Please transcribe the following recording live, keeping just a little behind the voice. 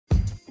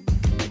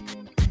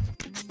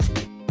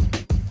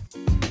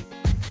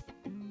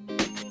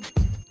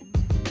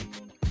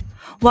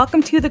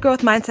Welcome to the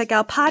Growth Mindset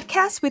Gal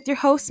podcast with your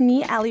host,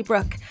 me, Allie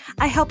Brooke.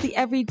 I help the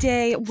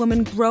everyday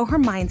woman grow her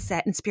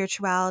mindset and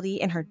spirituality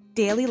in her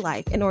daily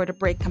life in order to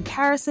break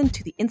comparison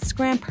to the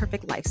Instagram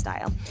perfect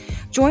lifestyle.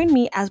 Join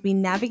me as we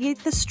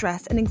navigate the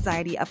stress and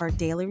anxiety of our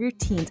daily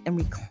routines and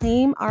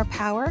reclaim our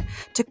power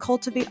to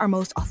cultivate our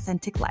most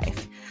authentic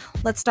life.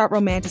 Let's start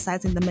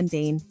romanticizing the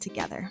mundane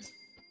together.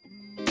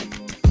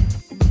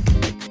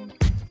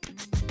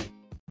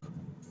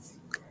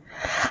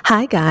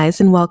 Hi, guys,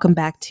 and welcome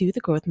back to the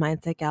Growth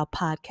Mindset Gal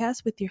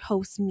podcast with your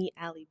host, me,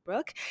 Allie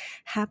Brooke.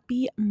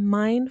 Happy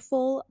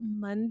Mindful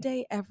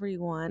Monday,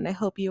 everyone. I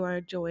hope you are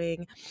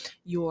enjoying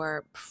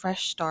your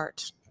fresh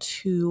start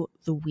to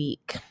the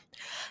week.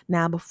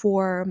 Now,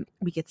 before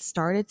we get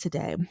started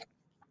today,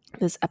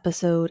 this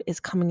episode is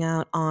coming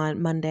out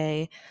on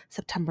Monday,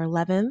 September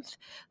 11th.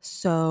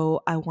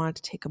 So I wanted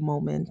to take a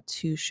moment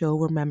to show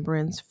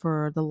remembrance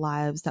for the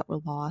lives that were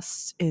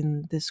lost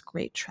in this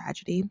great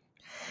tragedy,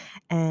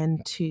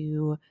 and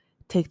to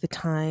take the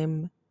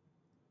time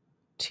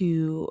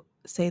to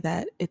say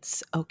that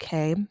it's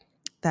okay,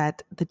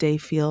 that the day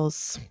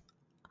feels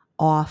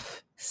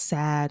off,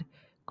 sad,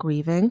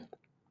 grieving,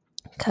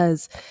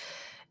 because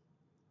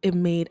it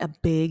made a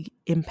big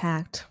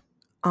impact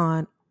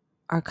on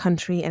our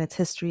country and its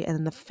history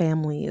and the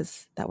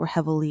families that were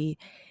heavily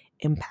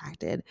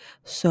impacted.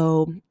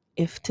 So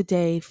if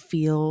today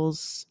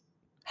feels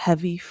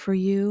heavy for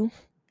you,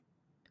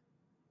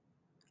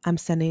 I'm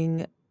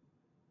sending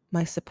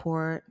my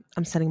support,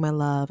 I'm sending my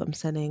love, I'm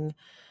sending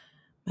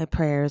my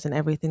prayers and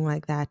everything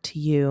like that to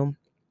you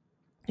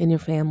and your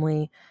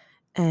family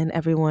and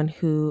everyone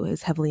who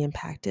is heavily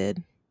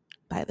impacted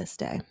by this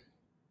day.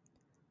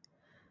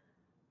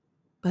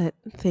 But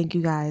thank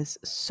you guys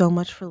so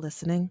much for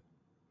listening.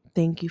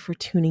 Thank you for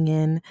tuning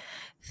in.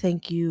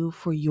 Thank you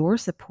for your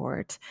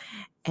support.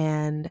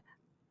 And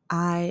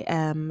I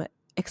am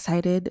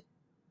excited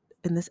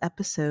in this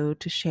episode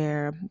to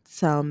share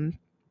some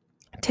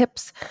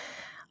tips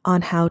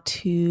on how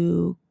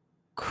to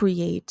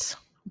create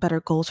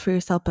better goals for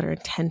yourself, better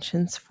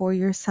intentions for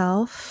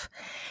yourself,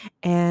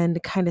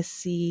 and kind of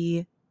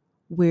see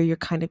where you're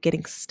kind of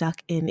getting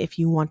stuck in if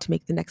you want to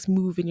make the next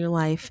move in your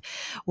life,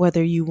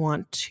 whether you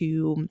want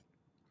to,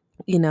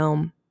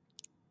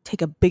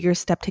 take a bigger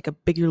step, take a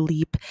bigger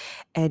leap,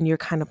 and you're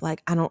kind of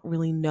like, I don't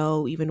really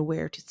know even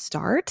where to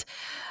start.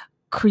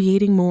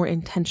 Creating more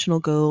intentional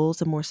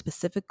goals and more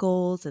specific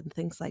goals and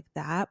things like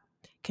that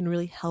can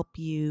really help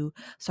you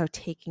start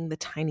taking the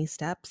tiny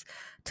steps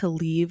to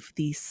leave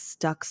the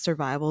stuck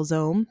survival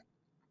zone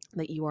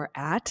that you are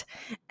at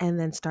and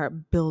then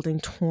start building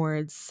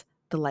towards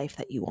the life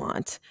that you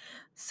want.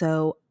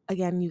 So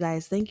again, you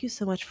guys, thank you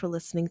so much for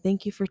listening.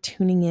 Thank you for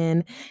tuning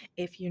in.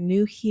 If you're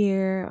new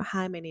here,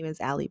 hi, my name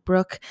is Allie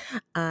Brooke.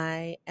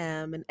 I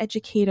am an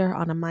educator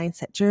on a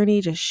mindset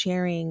journey, just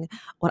sharing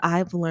what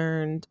I've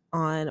learned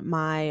on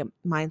my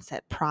mindset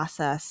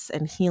process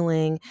and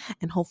healing,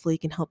 and hopefully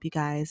can help you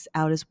guys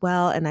out as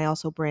well. And I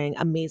also bring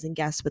amazing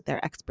guests with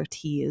their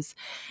expertise.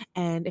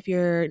 And if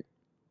you're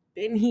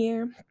been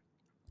here,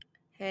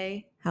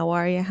 hey, how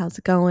are you? How's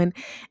it going?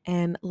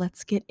 And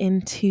let's get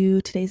into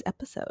today's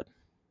episode.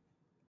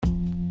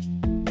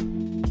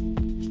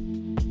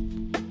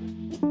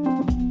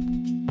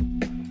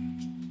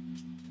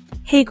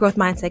 Hey, Growth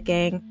Mindset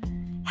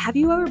Gang. Have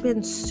you ever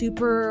been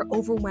super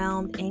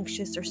overwhelmed,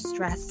 anxious, or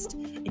stressed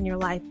in your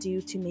life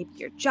due to maybe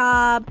your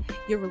job,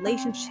 your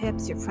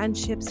relationships, your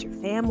friendships, your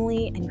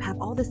family, and you have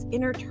all this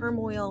inner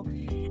turmoil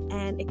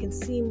and it can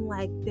seem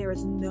like there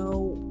is no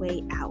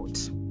way out?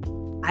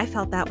 I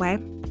felt that way.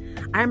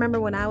 I remember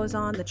when I was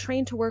on the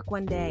train to work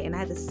one day and I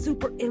had this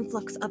super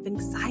influx of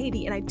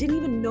anxiety and I didn't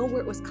even know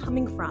where it was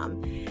coming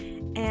from.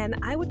 And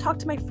I would talk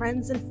to my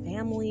friends and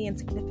family and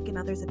significant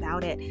others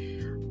about it,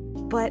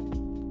 but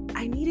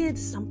I needed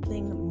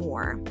something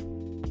more.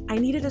 I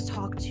needed to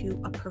talk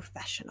to a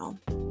professional.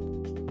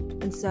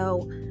 And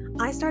so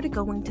I started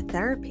going to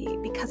therapy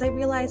because I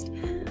realized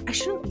I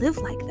shouldn't live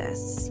like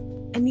this,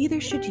 and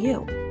neither should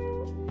you.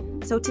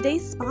 So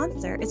today's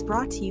sponsor is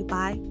brought to you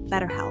by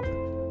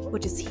BetterHelp,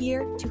 which is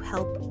here to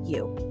help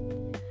you.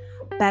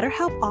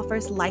 BetterHelp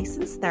offers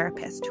licensed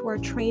therapists who are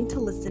trained to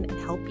listen and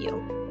help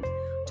you.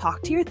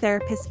 Talk to your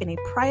therapist in a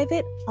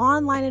private,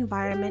 online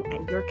environment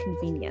at your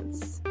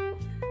convenience.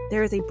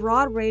 There is a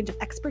broad range of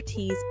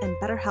expertise in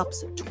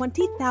BetterHelp's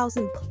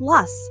 20,000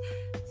 plus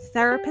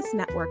therapist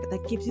network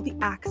that gives you the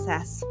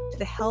access to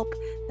the help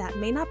that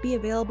may not be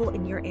available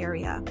in your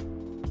area.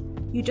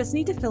 You just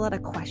need to fill out a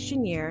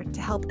questionnaire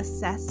to help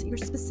assess your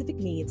specific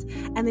needs,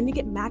 and then you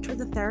get matched with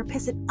a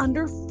therapist in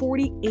under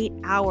 48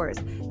 hours.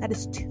 That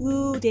is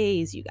 2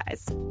 days, you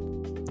guys.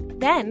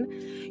 Then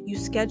you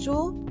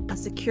schedule a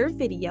secure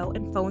video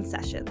and phone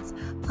sessions.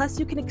 Plus,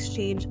 you can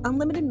exchange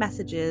unlimited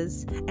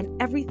messages,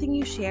 and everything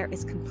you share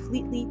is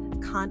completely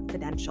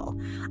confidential.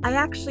 I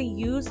actually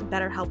used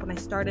BetterHelp when I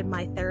started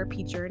my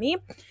therapy journey.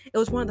 It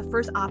was one of the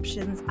first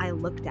options I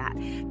looked at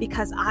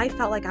because I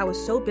felt like I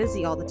was so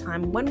busy all the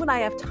time. When would I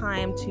have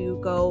time to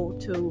go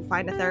to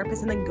find a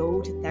therapist and then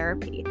go to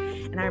therapy?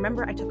 And I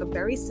remember I took a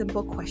very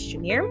simple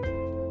questionnaire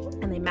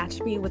and they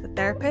matched me with a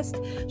therapist.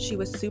 She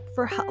was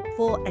super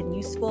helpful and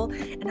useful,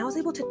 and I was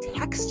able to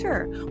text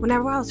her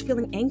whenever I was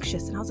feeling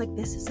anxious, and I was like,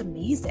 this is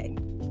amazing,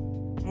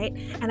 right?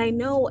 And I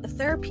know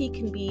therapy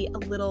can be a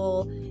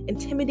little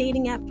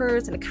intimidating at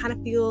first, and it kind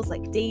of feels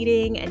like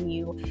dating, and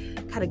you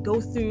kind of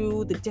go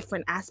through the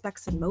different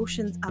aspects and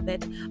motions of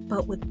it.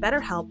 But with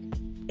BetterHelp,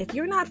 if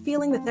you're not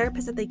feeling the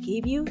therapist that they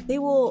gave you, they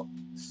will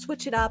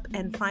switch it up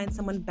and find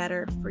someone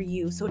better for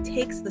you. So it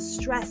takes the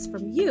stress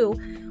from you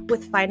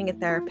with finding a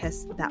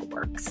therapist that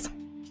works.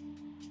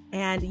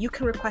 And you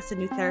can request a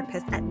new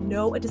therapist at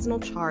no additional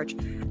charge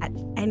at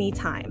any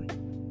time.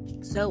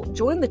 So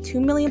join the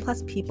 2 million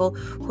plus people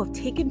who have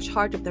taken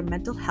charge of their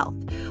mental health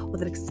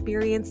with an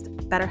experienced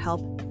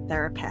BetterHelp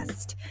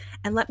therapist.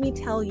 And let me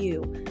tell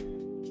you,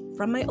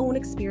 from my own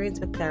experience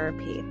with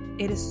therapy,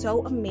 it is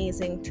so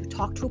amazing to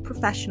talk to a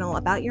professional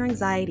about your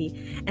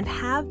anxiety and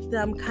have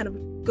them kind of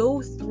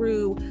go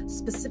through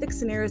specific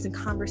scenarios and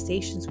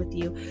conversations with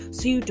you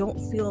so you don't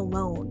feel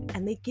alone.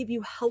 And they give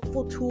you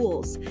helpful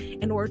tools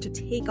in order to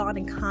take on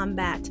and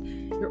combat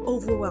your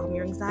overwhelm,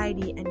 your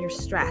anxiety, and your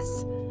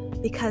stress.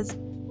 Because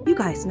you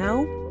guys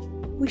know,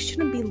 we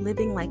shouldn't be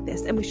living like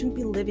this, and we shouldn't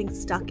be living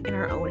stuck in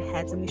our own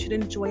heads, and we should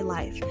enjoy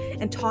life.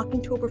 And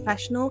talking to a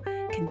professional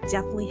can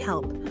definitely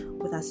help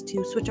with us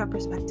to switch our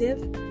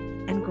perspective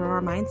and grow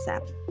our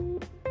mindset.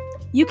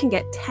 You can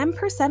get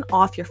 10%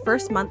 off your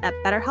first month at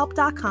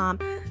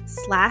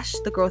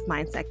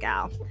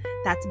betterhelp.com/thegrowthmindsetgal.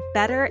 That's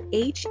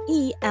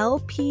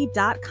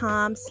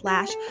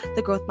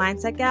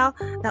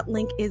betterhelp.com/thegrowthmindsetgal. That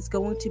link is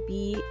going to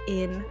be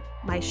in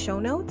my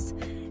show notes.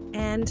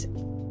 And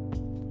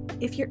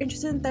if you're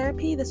interested in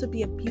therapy, this would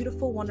be a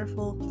beautiful,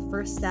 wonderful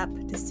first step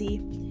to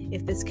see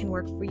if this can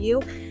work for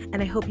you.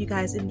 And I hope you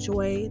guys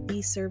enjoy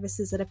the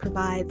services that it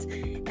provides,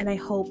 and I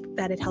hope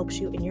that it helps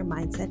you in your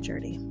mindset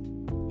journey.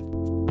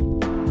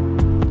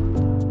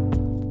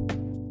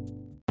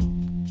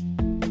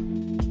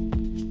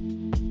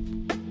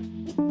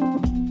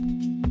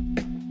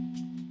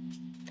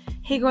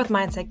 Hey, Growth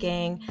Mindset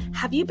Gang.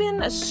 Have you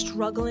been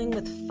struggling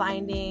with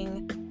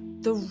finding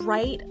the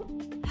right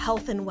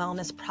health and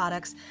wellness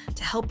products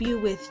to help you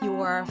with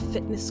your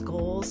fitness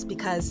goals?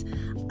 Because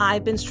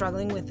I've been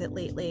struggling with it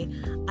lately.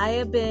 I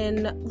have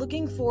been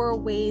looking for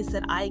ways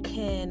that I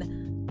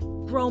can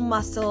grow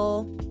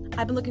muscle.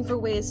 I've been looking for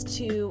ways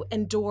to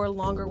endure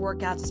longer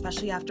workouts,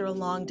 especially after a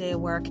long day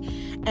of work.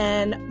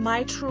 And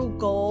my true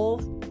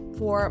goal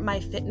for my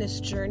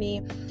fitness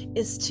journey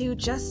is to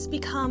just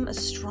become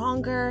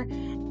stronger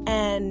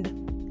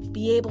and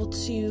be able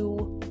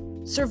to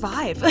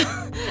survive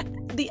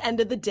the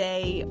end of the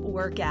day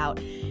workout.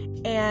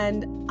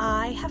 And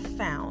I have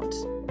found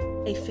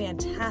a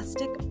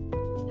fantastic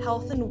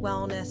health and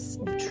wellness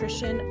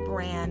nutrition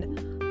brand,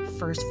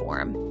 First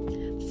Form.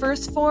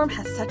 First Form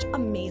has such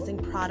amazing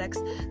products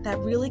that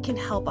really can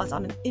help us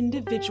on an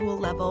individual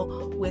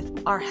level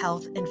with our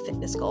health and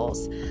fitness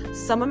goals.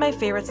 Some of my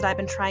favorites that I've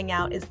been trying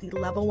out is the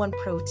Level 1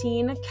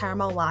 Protein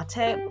Caramel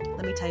Latte.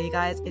 Let me tell you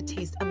guys, it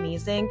tastes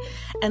amazing.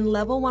 And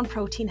Level 1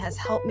 Protein has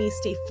helped me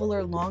stay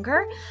fuller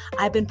longer.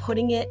 I've been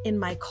putting it in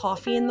my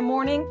coffee in the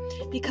morning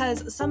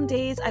because some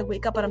days I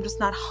wake up and I'm just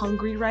not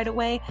hungry right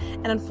away.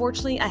 And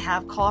unfortunately, I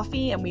have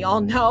coffee, and we all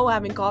know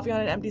having coffee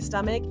on an empty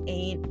stomach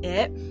ain't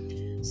it.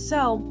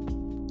 So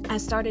I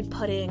started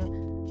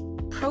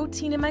putting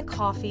protein in my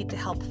coffee to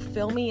help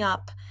fill me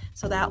up,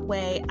 so that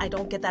way I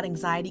don't get that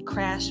anxiety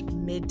crash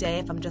midday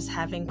if I'm just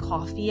having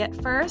coffee at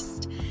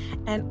first.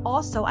 And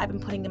also I've been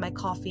putting in my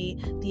coffee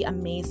the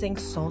amazing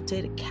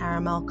salted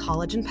caramel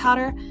collagen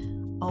powder.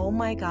 Oh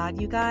my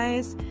God, you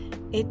guys.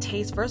 It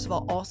tastes, first of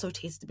all, also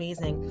tastes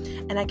amazing.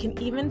 And I can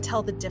even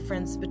tell the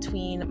difference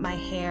between my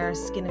hair,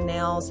 skin, and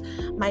nails.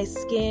 My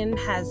skin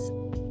has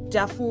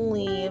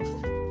definitely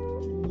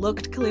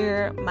looked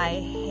clear. My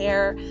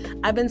hair,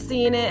 I've been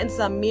seeing it in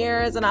some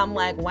mirrors and I'm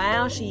like,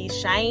 wow, she's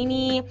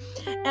shiny.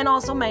 And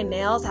also my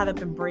nails haven't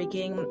been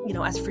breaking,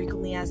 as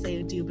frequently as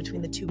they do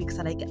between the 2 weeks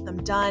that I get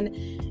them done.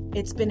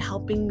 It's been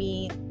helping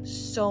me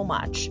so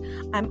much.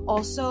 I'm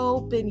also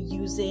been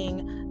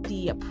using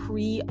the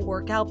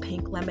pre-workout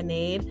pink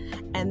lemonade,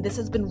 and this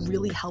has been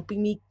really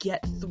helping me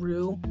get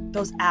through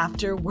those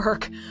after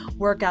work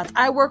workouts.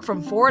 I work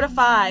from 4 to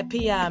 5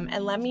 p.m.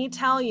 and let me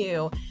tell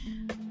you,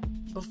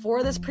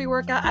 before this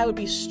pre-workout, I would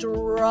be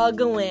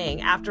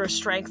struggling after a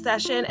strength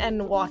session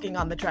and walking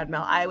on the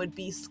treadmill. I would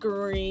be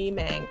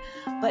screaming.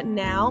 But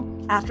now,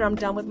 after I'm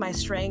done with my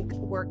strength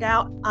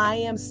workout, I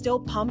am still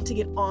pumped to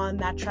get on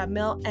that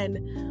treadmill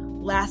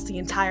and last the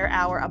entire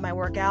hour of my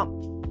workout.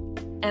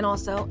 And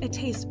also, it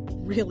tastes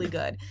really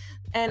good.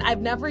 And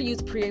I've never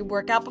used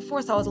pre-workout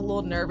before, so I was a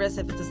little nervous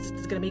if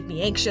it's going to make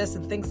me anxious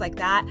and things like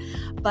that.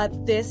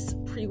 But this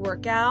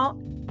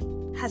pre-workout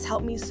has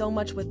helped me so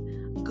much with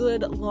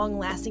good,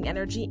 long-lasting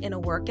energy in a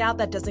workout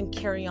that doesn't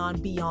carry on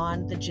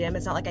beyond the gym.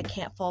 It's not like I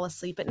can't fall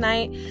asleep at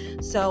night.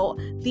 So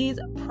these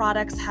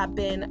products have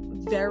been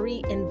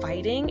very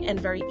inviting and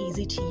very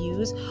easy to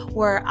use,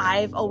 where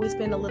I've always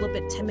been a little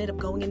bit timid of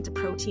going into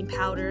protein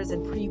powders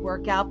and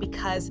pre-workout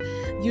because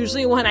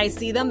usually when I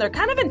see them, they're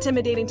kind of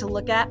intimidating to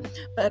look at.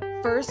 But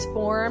First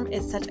Form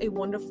is such a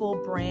wonderful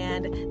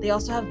brand. They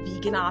also have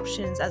vegan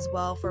options as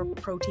well for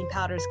protein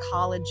powders,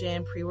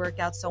 collagen,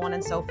 pre-workouts, so on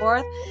and so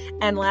forth.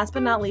 And last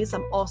but not least,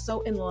 I'm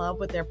also in love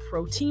with their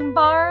protein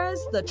bars,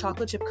 the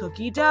chocolate chip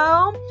cookie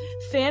dough.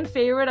 Fan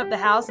favorite of the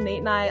house. Nate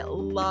and I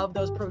love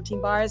those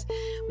protein bars.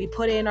 We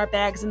put in our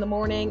bags in the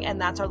morning,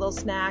 and that's our little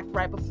snack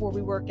right before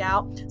we work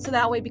out. So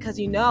that way, because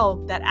you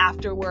know that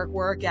after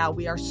workout,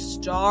 we are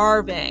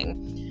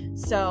starving.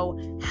 So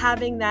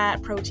having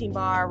that protein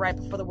bar right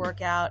before the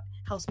workout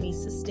helps me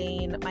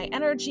sustain my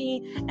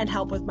energy and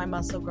help with my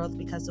muscle growth,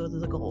 because those are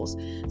the goals.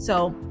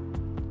 So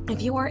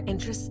if you are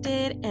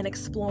interested in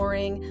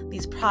exploring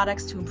these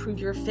products to improve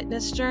your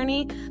fitness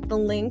journey, the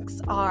links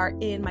are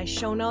in my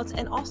show notes.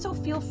 And also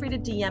feel free to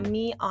DM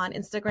me on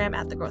Instagram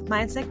at The Growth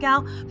Mindset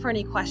Gal for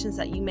any questions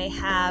that you may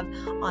have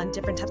on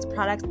different types of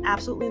products.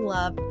 Absolutely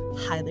love,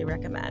 highly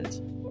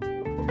recommend.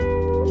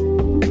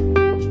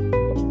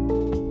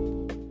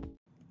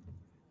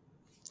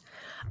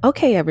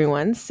 Okay,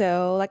 everyone.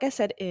 So like I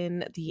said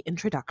in the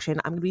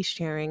introduction, I'm going to be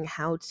sharing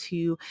how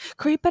to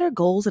create better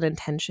goals and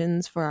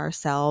intentions for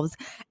ourselves.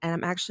 And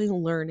I'm actually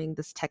learning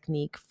this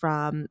technique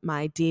from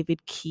my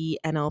David Key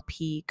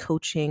NLP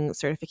coaching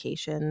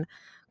certification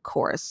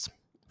course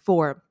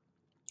for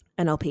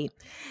NLP.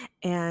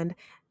 And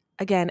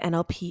again,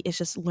 NLP is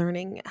just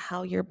learning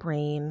how your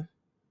brain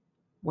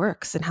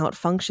works and how it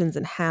functions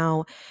and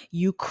how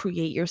you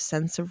create your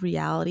sense of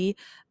reality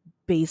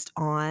based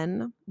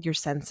on your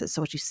senses.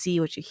 So what you see,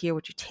 what you hear,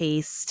 what you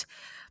taste,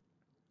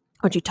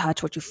 what you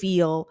touch, what you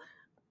feel,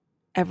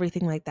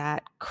 everything like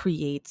that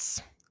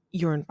creates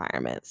your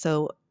environment.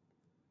 So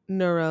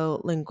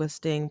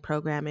neuro-linguistic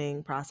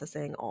programming,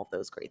 processing, all of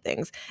those great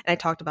things. And I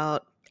talked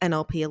about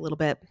NLP a little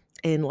bit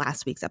in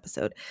last week's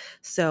episode.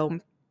 So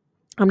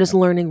I'm just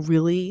learning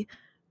really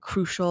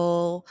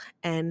crucial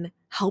and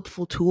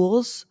helpful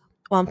tools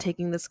while I'm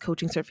taking this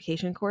coaching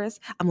certification course.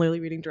 I'm literally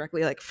reading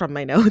directly like from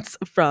my notes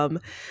from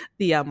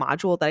the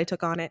module that I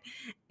took on it.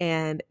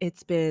 And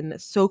it's been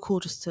so cool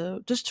just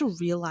to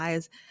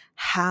realize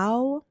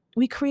how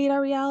we create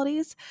our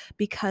realities,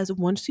 because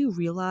once you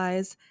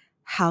realize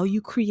how you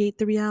create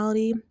the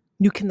reality,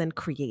 you can then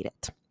create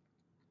it.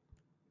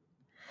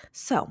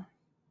 So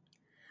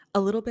a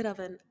little bit of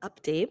an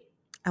update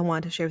I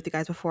wanted to share with you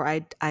guys before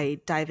I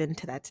dive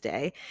into that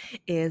today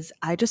is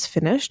I just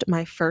finished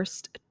my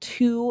first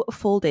 2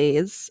 full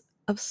days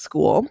of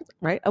school,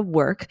 right, of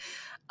work,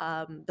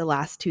 the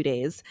last 2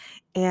 days.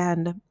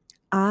 And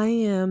I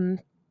am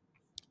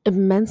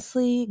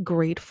immensely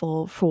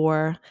grateful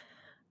for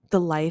the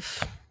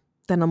life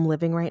that I'm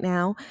living right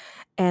now.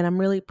 And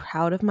I'm really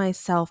proud of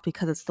myself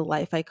because it's the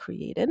life I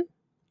created,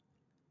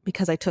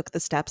 because I took the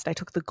steps and I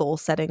took the goal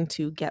setting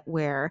to get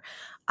where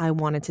I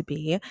wanted to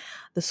be.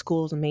 The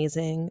school is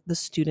amazing. The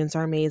students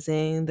are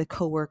amazing. The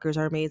coworkers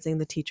are amazing.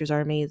 The teachers are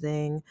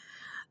amazing.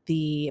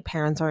 The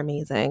parents are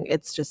amazing.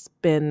 It's just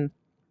been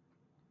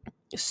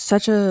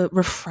such a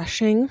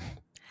refreshing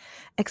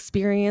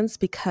experience,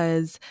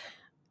 because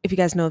if you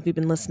guys know, if you've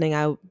been listening,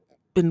 I've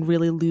been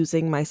really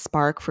losing my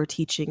spark for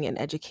teaching and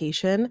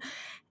education.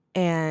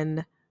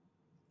 And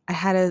I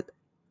had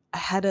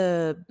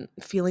a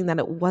feeling that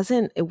it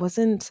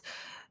wasn't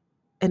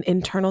an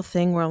internal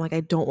thing where I'm like,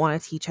 I don't want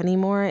to teach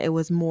anymore. It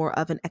was more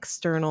of an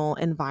external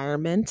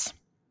environment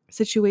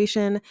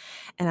situation.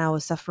 And I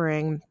was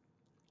suffering,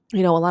 a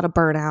lot of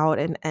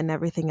burnout and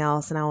everything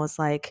else. And I was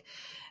like,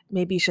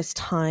 maybe it's just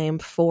time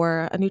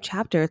for a new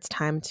chapter. It's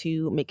time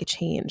to make a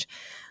change.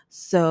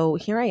 So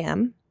here I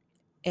am.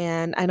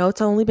 And I know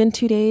it's only been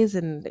 2 days,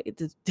 and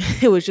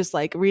it was just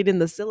like reading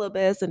the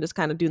syllabus and just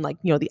kind of doing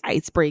like, the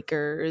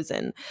icebreakers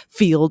and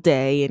field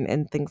day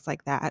and things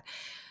like that.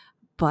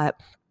 But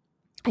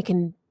I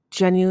can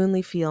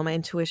genuinely feel my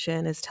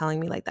intuition is telling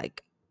me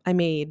like I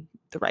made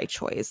the right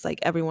choice. Like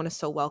everyone is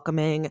so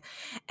welcoming,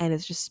 and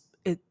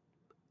it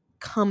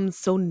comes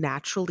so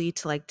naturally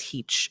to like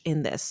teach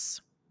in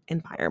this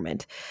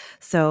environment.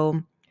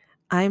 So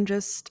I'm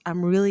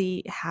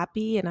really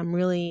happy, and I'm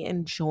really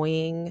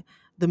enjoying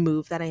the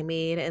move that I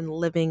made and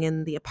living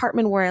in the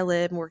apartment where I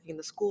live and working in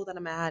the school that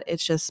I'm at.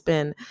 It's just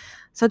been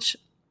such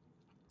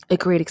a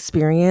great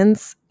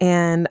experience.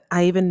 And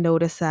I even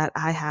noticed that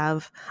I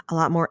have a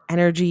lot more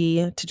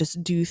energy to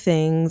just do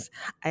things.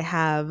 I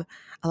have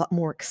a lot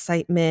more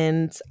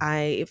excitement.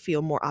 I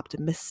feel more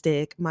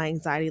optimistic. My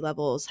anxiety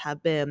levels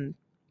have been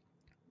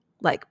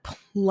like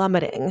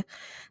plummeting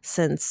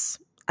since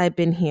I've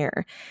been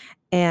here.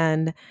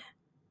 And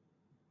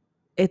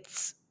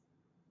it's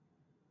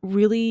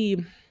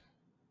really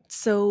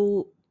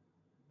so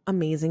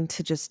amazing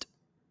to just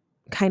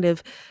kind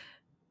of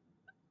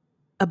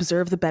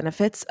observe the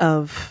benefits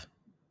of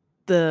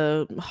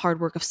the hard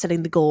work of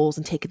setting the goals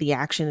and taking the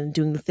action and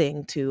doing the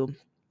thing to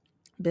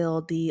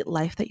build the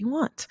life that you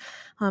want.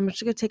 I'm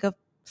just going to take a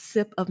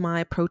sip of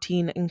my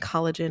protein and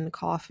collagen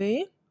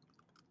coffee.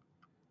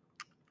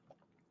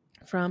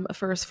 from a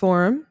first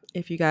form.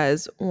 If you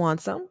guys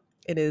want some,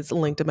 it is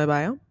linked in my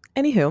bio.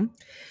 Anywho,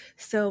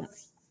 so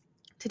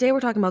today we're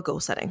talking about goal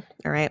setting,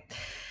 all right?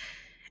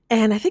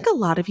 And I think a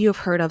lot of you have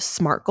heard of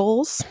SMART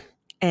goals.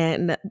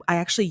 And I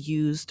actually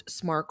used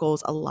SMART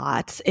goals a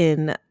lot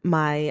in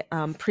my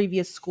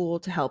previous school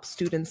to help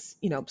students,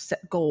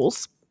 set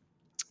goals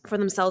for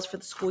themselves for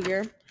the school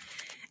year.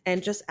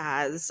 And just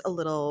as a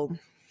little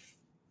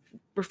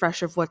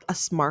refresher of what a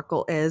SMART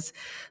goal is.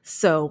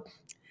 So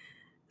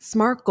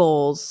SMART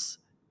goals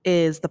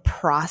is the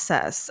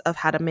process of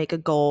how to make a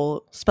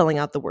goal, spelling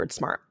out the word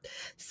SMART.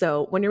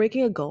 So when you're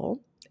making a goal,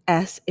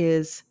 S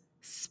is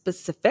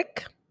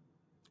specific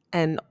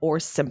and or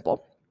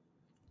simple.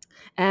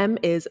 M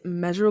is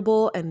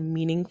measurable and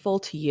meaningful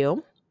to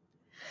you.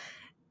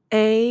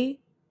 A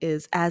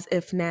is as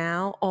if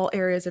now, all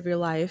areas of your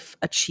life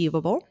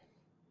achievable,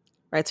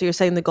 right? So you're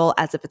setting the goal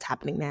as if it's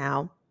happening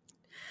now.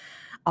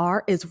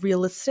 R is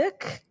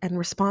realistic and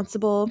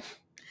responsible.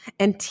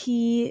 And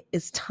T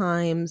is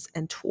times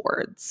and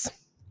towards.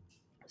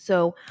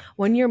 So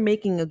when you're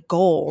making a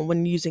goal,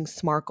 when using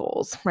SMART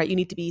goals, right, you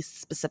need to be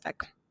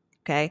specific.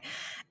 Okay.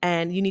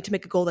 And you need to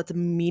make a goal that's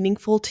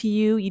meaningful to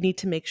you. You need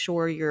to make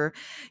sure you're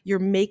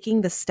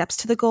making the steps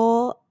to the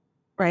goal,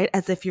 right,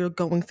 as if you're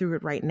going through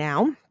it right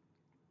now.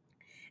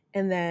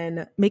 And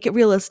then make it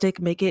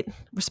realistic, make it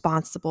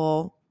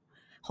responsible,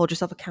 hold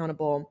yourself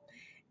accountable,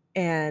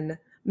 and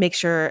make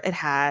sure it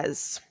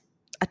has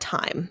a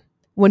time.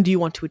 When do you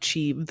want to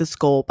achieve this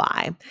goal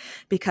by?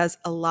 Because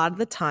a lot of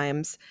the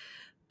times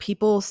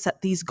people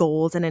set these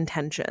goals and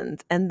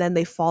intentions and then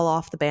they fall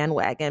off the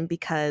bandwagon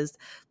because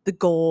the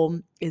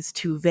goal is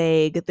too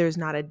vague. There's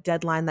not a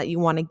deadline that you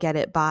want to get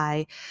it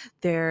by.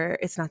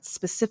 It's not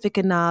specific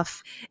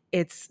enough.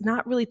 It's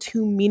not really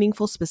too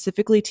meaningful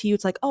specifically to you.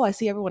 It's like, oh, I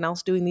see everyone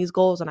else doing these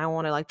goals and I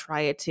want to like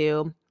try it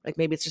too. Like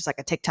maybe it's just like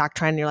a TikTok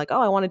trend. And you're like,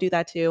 oh, I want to do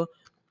that too.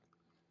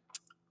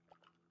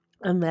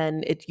 And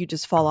then you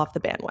just fall off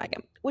the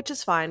bandwagon, which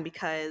is fine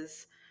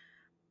because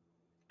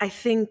I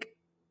think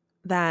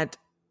that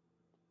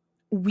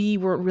we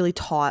weren't really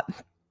taught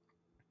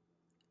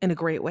in a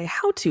great way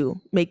how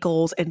to make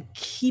goals and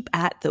keep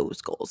at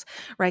those goals,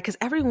 right? Because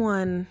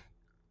everyone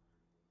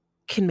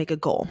can make a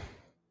goal,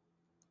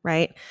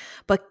 right?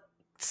 But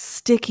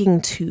sticking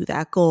to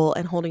that goal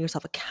and holding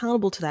yourself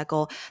accountable to that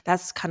goal,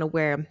 that's kind of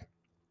where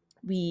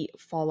we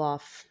fall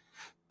off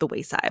the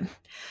wayside.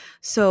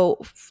 So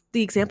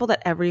the example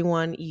that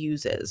everyone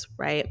uses,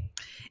 right?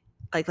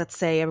 Like let's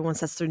say everyone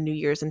sets their New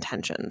Year's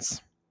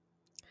intentions.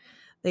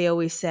 They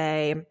always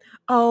say,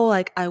 oh,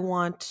 like I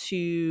want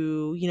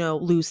to,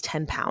 lose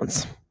 10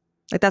 pounds.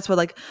 Like that's what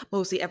like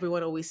mostly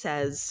everyone always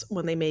says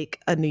when they make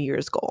a New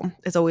Year's goal.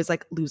 It's always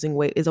like losing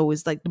weight is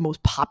always like the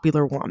most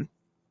popular one.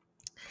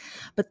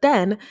 But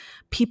then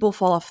people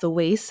fall off the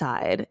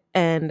wayside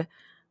and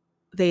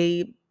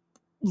they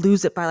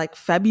lose it by like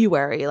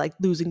February, like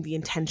losing the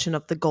intention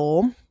of the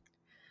goal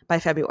by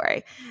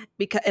February.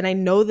 And I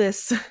know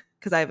this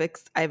because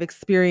I've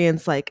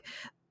experienced like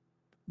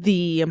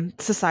the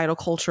societal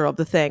culture of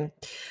the thing,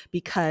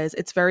 because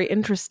it's very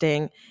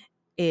interesting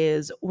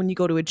is when you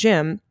go to a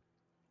gym,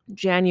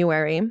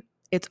 January,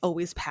 it's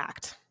always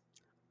packed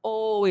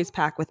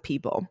with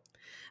people,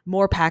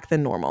 more packed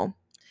than normal.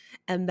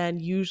 And then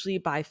usually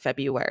by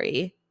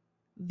February,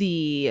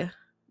 the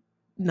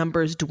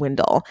numbers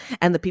dwindle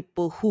and the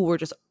people who were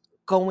just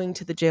going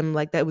to the gym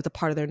like that was a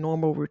part of their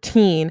normal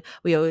routine,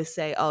 we always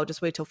say, oh,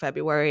 just wait till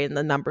February and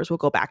the numbers will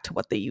go back to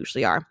what they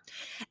usually are.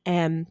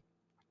 And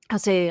I'll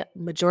say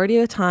majority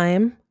of the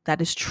time that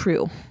is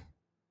true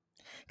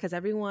because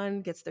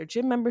everyone gets their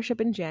gym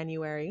membership in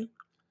January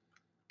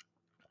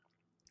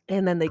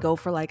and then they go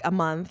for like a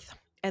month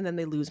and then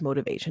they lose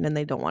motivation and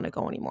they don't want to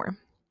go anymore.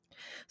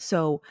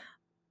 So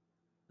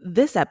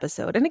this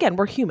episode, and again,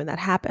 we're human, that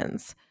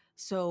happens.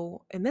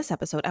 So in this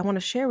episode, I want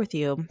to share with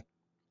you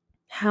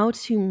how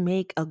to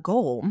make a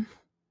goal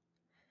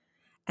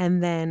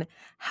and then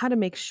how to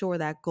make sure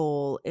that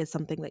goal is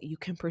something that you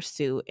can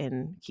pursue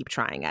and keep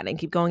trying at it and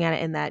keep going at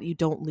it and that you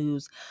don't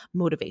lose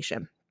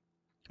motivation,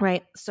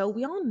 right? So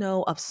we all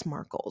know of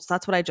SMART goals.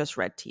 That's what I just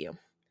read to you.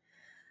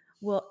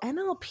 Well,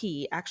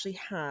 NLP actually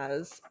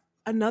has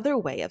another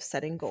way of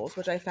setting goals,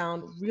 which I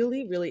found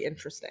really, really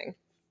interesting.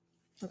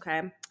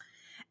 Okay.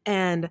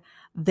 And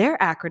their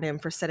acronym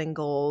for setting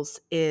goals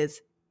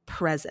is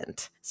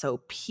PRESENT. So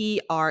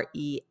PRESENT.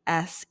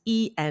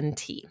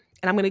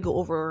 And I'm going to go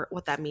over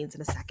what that means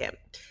in a second.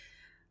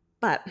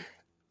 But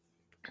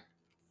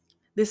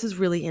this is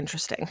really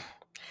interesting.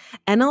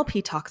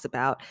 NLP talks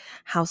about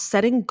how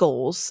setting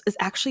goals is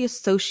actually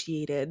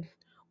associated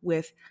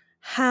with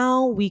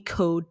how we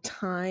code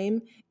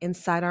time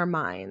inside our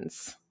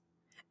minds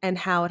and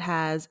how it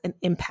has an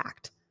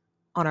impact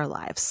on our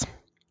lives.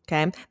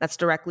 Okay, that's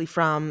directly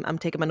from, I'm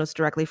taking my notes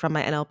directly from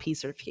my NLP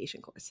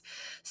certification course.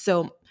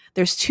 So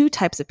there's two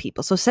types of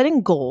people. So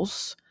setting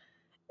goals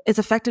is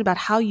affected about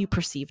how you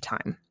perceive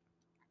time.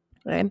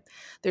 Okay,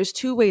 there's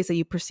two ways that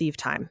you perceive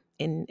time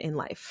in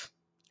life.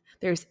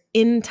 There's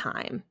in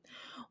time,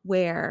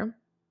 where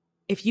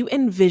if you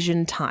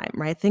envision time,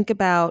 right? Think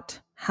about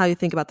how you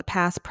think about the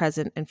past,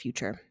 present, and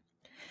future.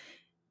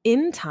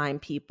 In time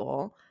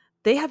people,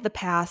 they have the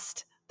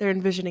past, they're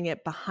envisioning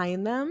it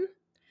behind them.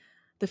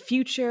 The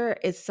future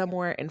is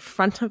somewhere in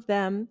front of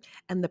them,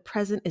 and the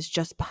present is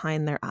just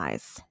behind their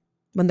eyes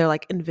when they're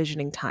like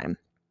envisioning time.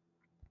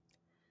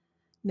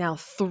 Now,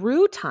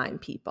 through time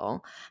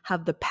people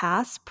have the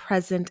past,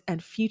 present,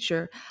 and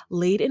future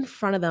laid in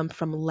front of them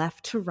from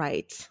left to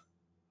right.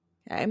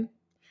 Okay.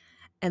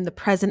 And the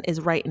present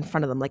is right in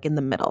front of them, like in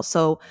the middle.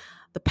 So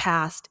the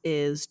past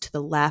is to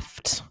the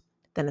left,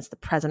 then it's the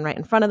present right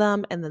in front of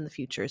them, and then the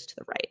future is to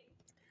the right.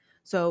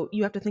 So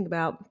you have to think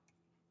about,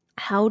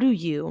 how do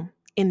you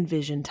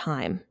envision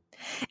time?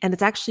 And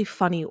it's actually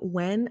funny,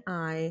 when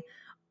I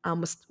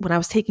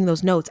was taking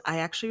those notes, I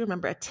actually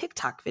remember a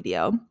TikTok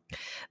video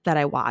that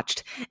I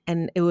watched,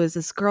 and it was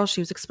this girl.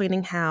 She was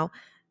explaining how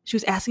she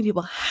was asking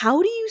people,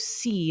 how do you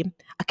see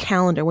a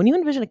calendar? When you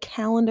envision a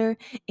calendar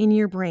in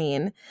your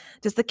brain,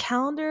 does the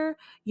calendar,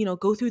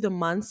 go through the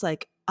months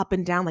like up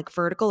and down, like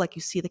vertical, like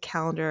you see the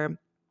calendar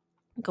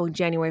going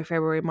January,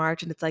 February,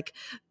 March, and it's like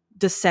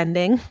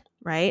descending,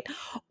 right?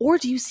 Or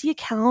do you see a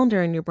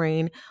calendar in your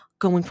brain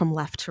going from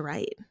left to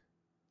right?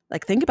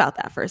 Like, think about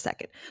that for a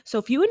second. So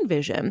if you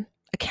envision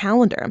a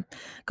calendar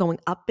going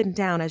up and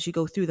down as you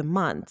go through the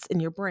months in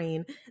your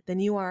brain,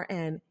 then you are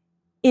an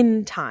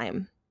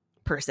in-time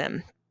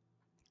person.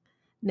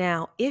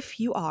 Now, if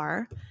you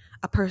are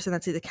a person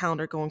that sees the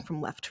calendar going from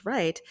left to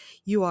right,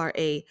 you are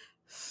a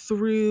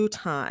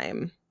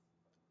through-time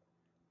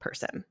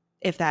person,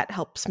 if that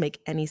helps make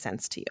any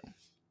sense to you.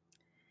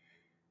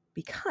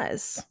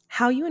 Because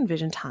how you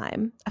envision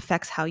time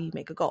affects how you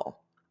make a goal.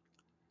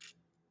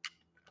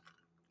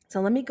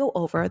 So let me go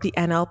over the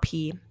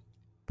NLP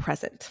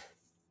present.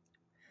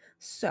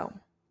 So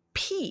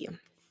P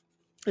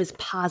is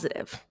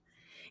positive.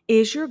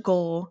 Is your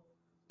goal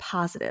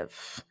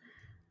positive?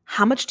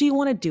 How much do you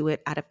want to do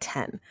it out of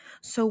 10?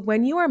 So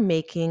when you are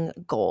making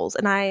goals,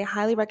 and I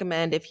highly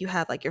recommend, if you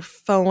have like your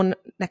phone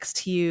next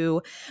to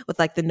you with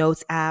like the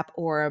notes app,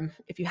 or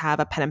if you have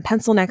a pen and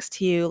pencil next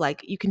to you,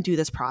 like you can do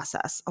this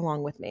process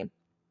along with me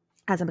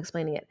as I'm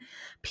explaining it.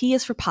 P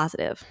is for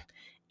positive.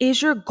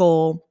 Is your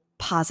goal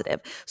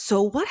positive?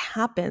 So what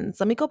happens?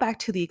 Let me go back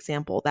to the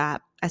example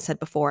that I said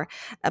before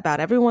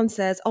about everyone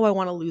says, oh, I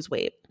want to lose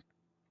weight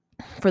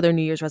for their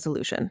New Year's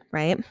resolution,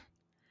 right?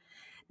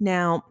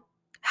 Now,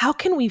 how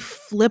can we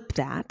flip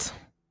that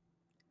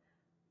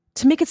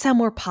to make it sound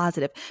more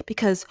positive?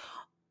 Because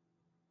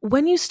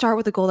when you start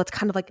with a goal that's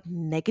kind of like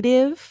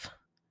negative,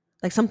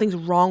 like something's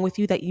wrong with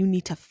you that you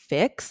need to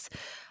fix,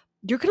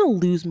 you're going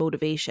to lose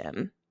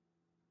motivation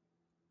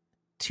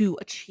to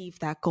achieve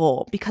that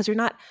goal because you're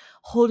not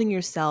holding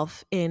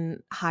yourself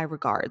in high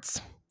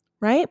regards,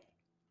 right?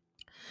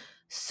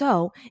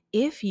 So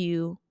if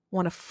you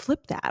want to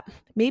flip that,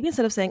 maybe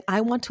instead of saying,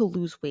 I want to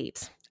lose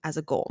weight as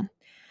a goal,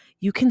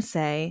 you can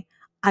say,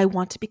 I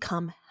want to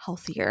become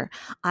healthier.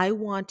 I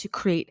want to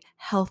create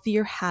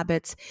healthier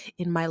habits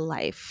in my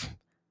life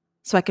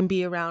so I can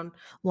be around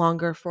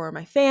longer for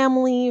my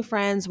family,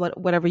 friends,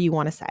 whatever you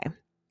want to say,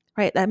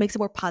 right? That makes it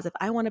more positive.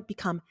 I want to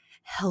become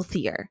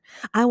healthier.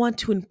 I want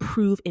to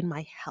improve in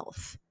my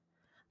health.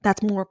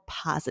 That's more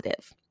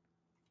positive.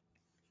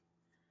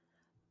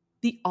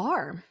 The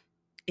R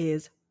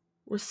is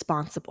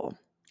responsible.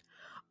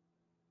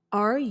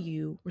 Are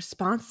you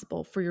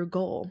responsible for your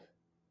goal?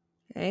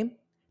 Okay.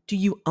 Do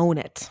you own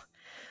it?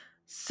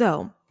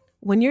 So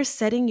when you're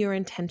setting your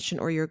intention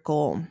or your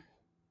goal,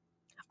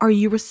 are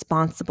you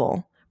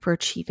responsible for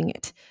achieving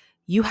it?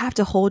 You have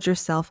to hold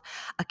yourself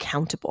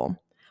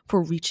accountable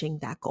for reaching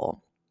that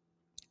goal.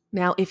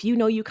 Now, if you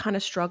know you kind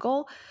of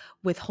struggle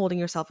with holding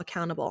yourself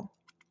accountable,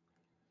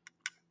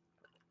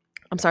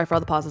 I'm sorry for all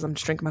the pauses. I'm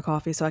just drinking my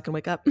coffee so I can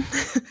wake up.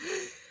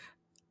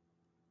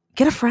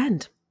 Get a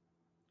friend.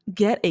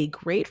 Get a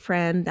great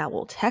friend that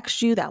will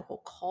text you, that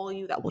will call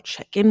you, that will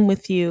check in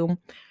with you,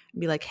 and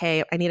be like,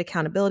 hey, I need an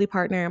accountability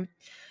partner.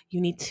 You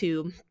need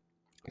to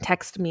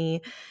text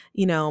me,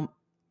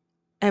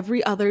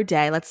 every other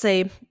day. Let's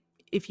say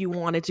if you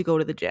wanted to go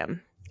to the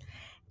gym,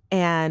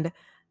 and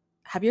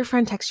have your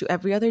friend text you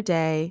every other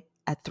day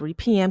at 3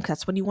 p.m. because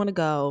that's when you want to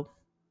go.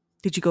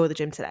 Did you go to the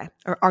gym today?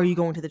 Or are you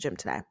going to the gym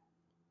today?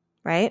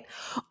 Right?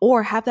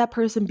 Or have that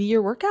person be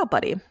your workout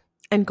buddy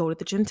and go to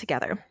the gym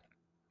together.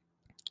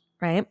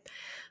 Right?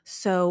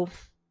 So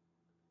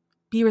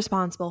be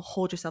responsible,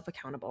 hold yourself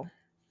accountable.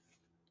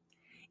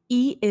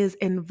 E is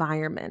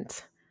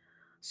environment.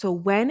 So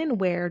when and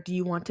where do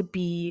you want to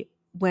be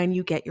when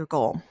you get your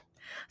goal?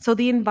 So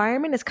the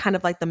environment is kind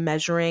of like the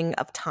measuring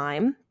of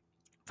time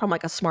from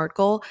like a SMART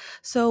goal.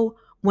 So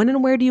when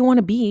and where do you want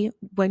to be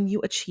when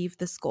you achieve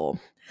this goal?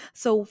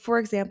 So for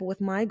example,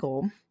 with my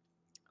goal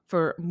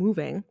for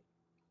moving,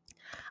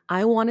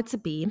 I wanted to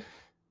be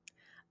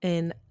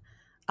in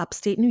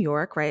upstate New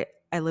York, right?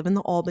 I live in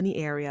the Albany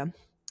area,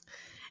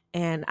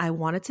 and I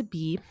wanted to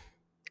be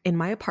in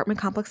my apartment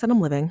complex that I'm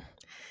living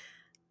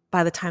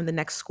by the time the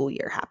next school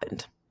year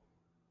happened.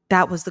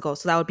 That was the goal.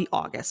 So that would be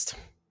August.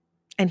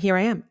 And here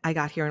I am. I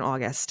got here in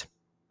August.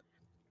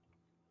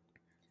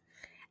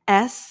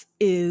 S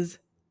is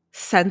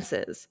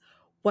senses.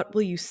 What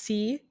will you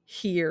see,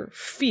 hear,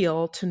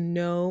 feel to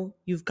know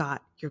you've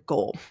got your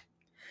goal?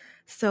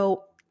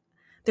 So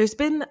there's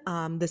been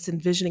this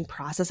envisioning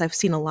process I've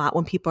seen a lot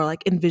when people are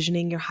like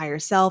envisioning your higher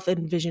self,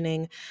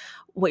 envisioning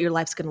what your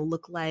life's going to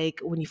look like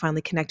when you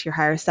finally connect to your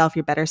higher self,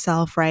 your better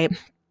self, right?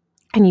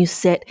 And you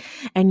sit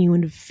and you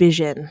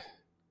envision,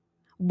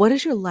 what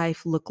does your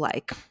life look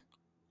like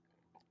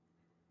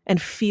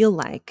and feel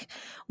like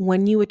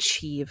when you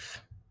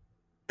achieve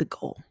the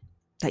goal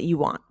that you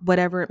want,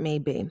 whatever it may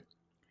be.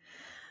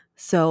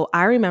 So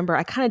I remember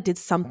I kind of did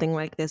something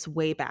like this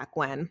way back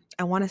when,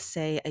 I want to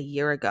say a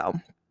year ago.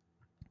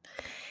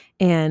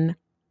 And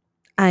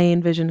I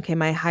envisioned, okay,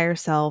 my higher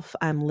self,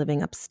 I'm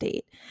living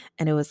upstate.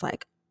 And it was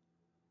like,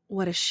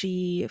 what does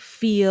she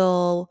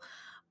feel?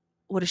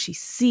 What does she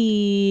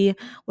see?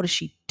 What is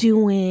she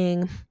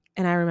doing?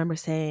 And I remember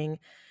saying,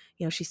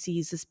 she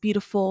sees this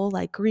beautiful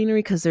like greenery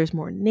because there's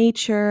more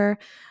nature.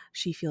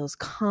 She feels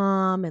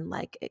calm and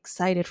like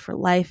excited for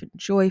life and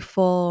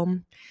joyful.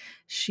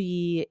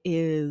 She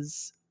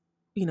is,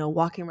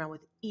 walking around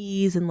with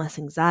ease and less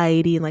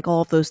anxiety and like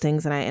all of those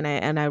things.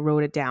 And I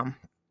wrote it down.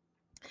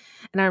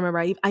 And I remember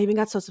I even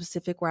got so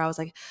specific where I was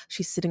like,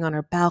 she's sitting on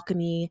her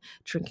balcony,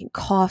 drinking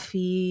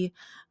coffee,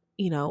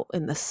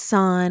 in the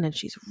sun, and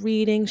she's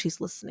reading, she's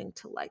listening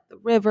to like the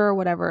river,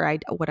 whatever I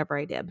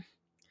did.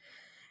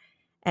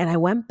 And I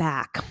went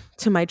back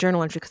to my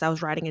journal entry because I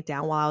was writing it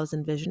down while I was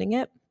envisioning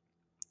it.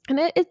 And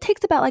it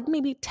takes about like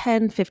maybe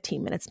 10,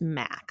 15 minutes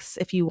max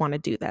if you want to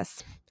do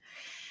this.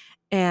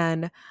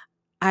 And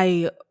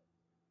when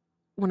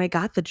I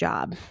got the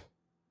job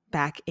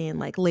back in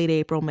like late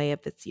April, May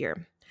of this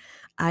year,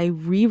 I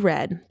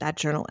reread that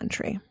journal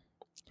entry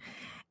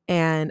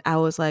and I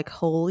was like,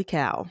 holy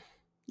cow,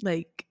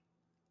 like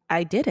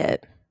I did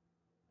it.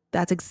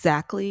 That's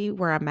exactly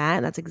where I'm at.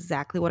 And that's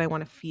exactly what I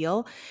want to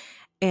feel.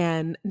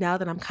 And now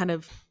that I'm kind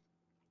of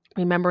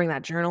remembering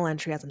that journal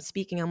entry as I'm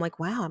speaking, I'm like,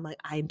 wow, I'm like,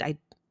 I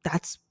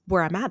that's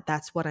where I'm at.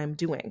 That's what I'm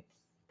doing.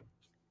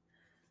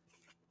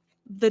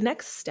 The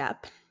next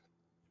step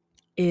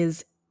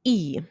is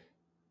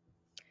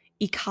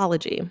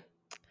ecology.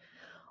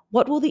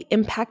 What will the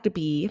impact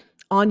be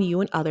on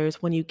you and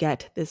others when you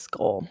get this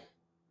goal?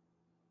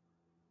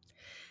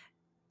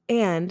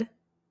 And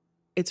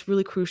it's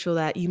really crucial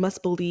that you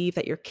must believe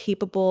that you're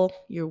capable,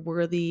 you're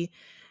worthy,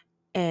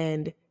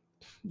 and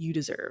you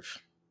deserve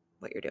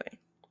what you're doing.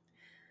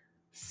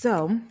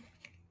 So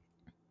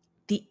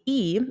the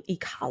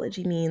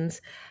ecology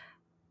means,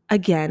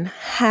 again,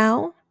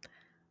 how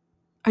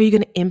are you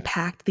going to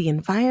impact the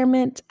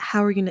environment?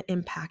 How are you going to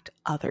impact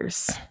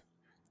others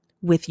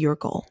with your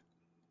goal?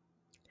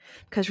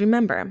 Because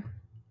remember,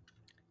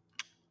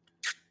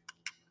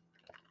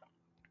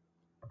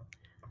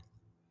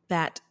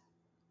 that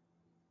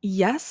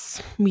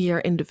yes, we are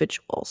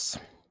individuals,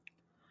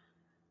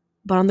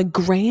 but on the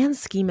grand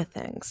scheme of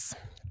things,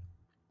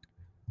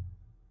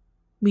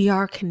 we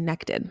are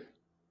connected.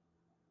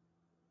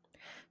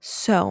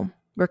 So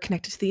we're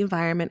connected to the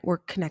environment. We're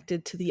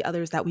connected to the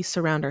others that we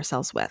surround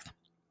ourselves with.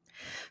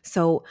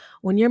 So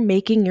when you're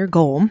making your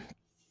goal,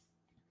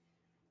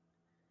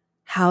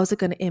 how is it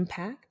going to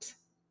impact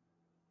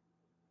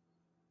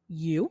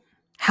you?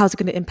 How is it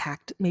going to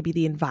impact maybe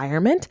the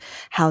environment?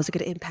 How is it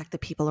going to impact the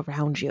people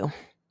around you?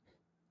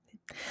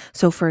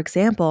 So for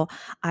example,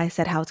 I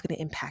said how it's going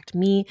to impact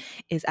me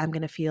is I'm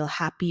going to feel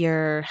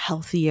happier,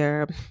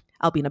 healthier,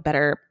 I'll be in a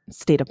better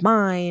state of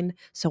mind,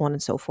 so on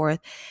and so forth.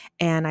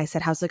 And I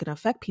said, how's it going to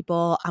affect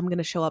people? I'm going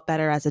to show up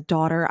better as a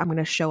daughter. I'm going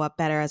to show up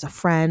better as a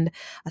friend,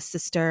 a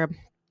sister,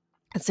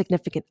 a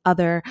significant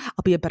other.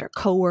 I'll be a better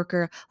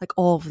coworker, like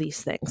all of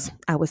these things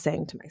I was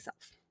saying to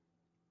myself.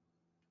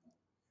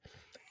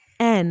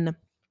 And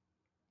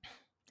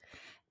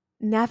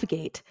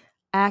navigate,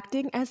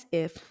 acting as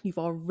if you've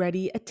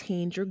already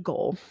attained your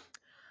goal.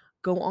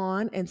 Go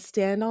on and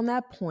stand on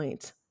that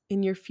point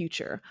in your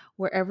future,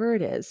 wherever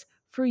it is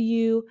for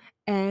you.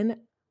 And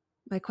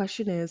my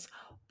question is,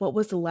 what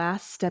was the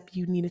last step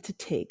you needed to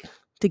take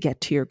to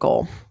get to your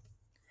goal?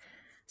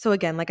 So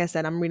again, like I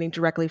said, I'm reading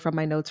directly from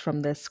my notes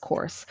from this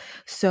course.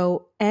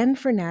 So N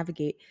for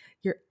navigate,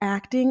 you're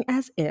acting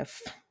as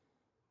if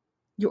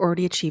you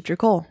already achieved your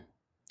goal.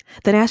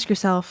 Then ask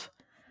yourself,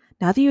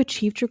 now that you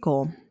achieved your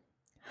goal,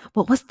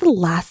 what was the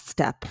last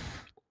step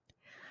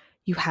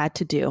you had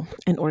to do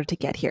in order to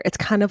get here? It's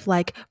kind of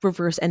like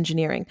reverse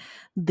engineering.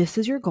 This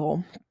is your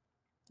goal.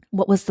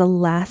 What was the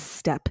last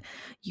step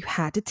you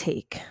had to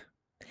take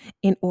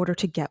in order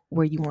to get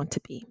where you want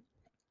to be?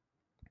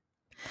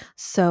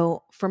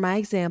 So for my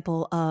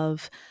example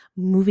of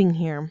moving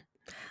here,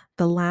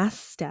 the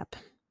last step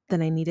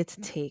that I needed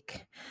to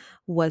take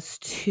was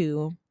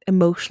to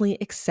emotionally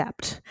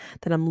accept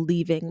that I'm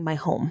leaving my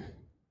home.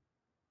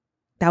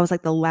 That was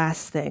like the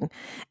last thing,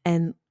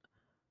 and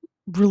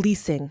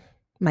releasing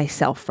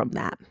myself from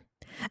that.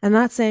 I'm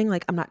not saying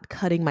like I'm not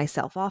cutting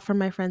myself off from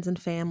my friends and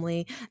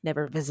family,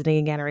 never visiting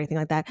again or anything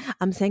like that.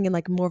 I'm saying in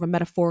like more of a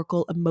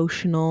metaphorical,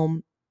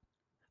 emotional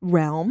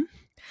realm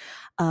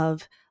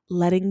of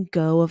letting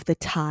go of the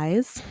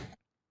ties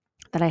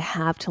that I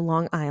have to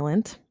Long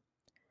Island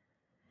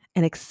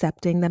and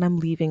accepting that I'm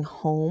leaving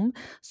home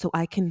so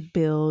I can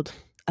build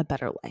a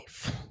better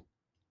life,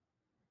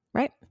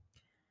 right?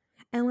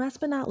 And last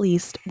but not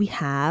least, we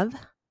have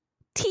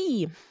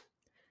T,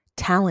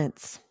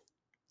 talents.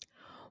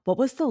 What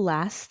was the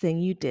last thing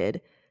you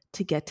did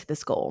to get to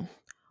this goal?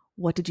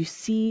 What did you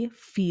see,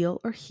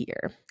 feel, or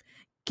hear?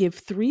 Give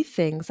 3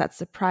 things that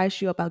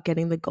surprised you about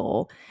getting the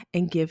goal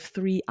and give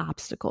 3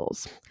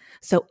 obstacles.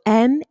 So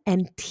N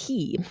and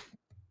T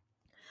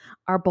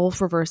are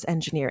both reverse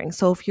engineering.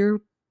 So if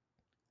you're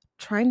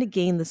trying to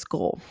gain this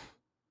goal,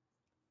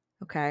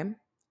 okay,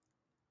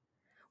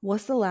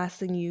 what's the last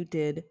thing you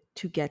did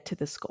to get to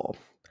this goal?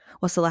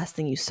 What's the last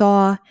thing you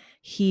saw,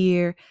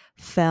 hear,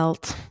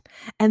 felt,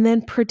 and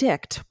then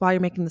predict while you're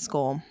making this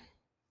goal?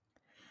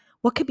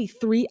 What could be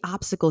 3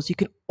 obstacles you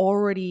can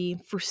already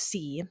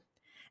foresee,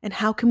 and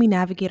how can we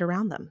navigate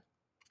around them?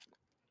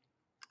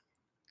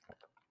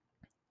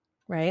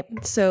 Right?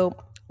 So,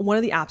 one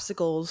of the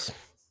obstacles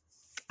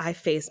I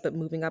faced, but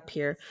moving up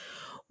here,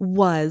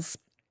 was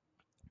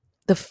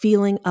the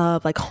feeling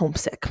of like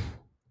homesick,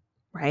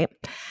 right?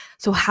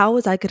 So, how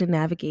was I going to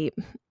navigate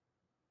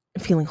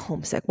feeling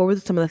homesick? What were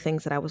some of the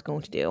things that I was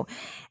going to do?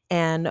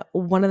 And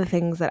one of the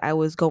things that I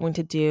was going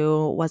to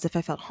do was if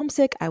I felt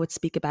homesick, I would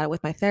speak about it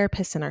with my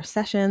therapist in our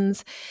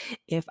sessions.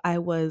 If I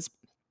was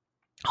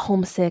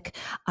homesick,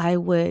 I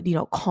would,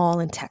 call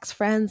and text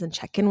friends and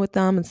check in with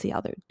them and see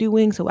how they're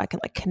doing so I can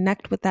like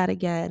connect with that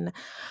again.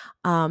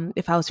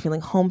 If I was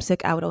feeling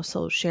homesick, I would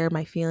also share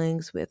my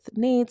feelings with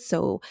Nate.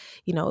 So,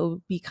 it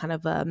would be kind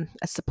of a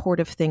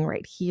supportive thing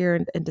right here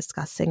and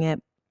discussing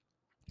it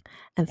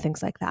and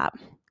things like that.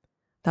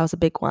 That was a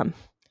big one.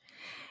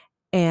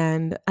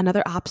 And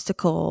another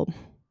obstacle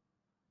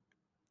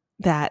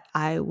that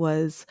I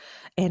was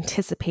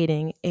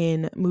anticipating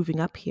in moving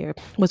up here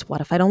was,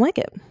 what if I don't like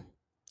it?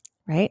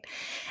 Right?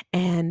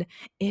 And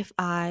if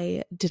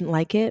I didn't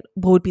like it,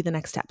 what would be the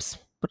next steps?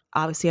 But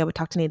obviously, I would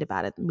talk to Nate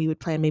about it. We would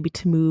plan maybe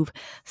to move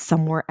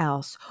somewhere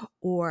else,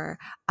 or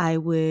I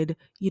would,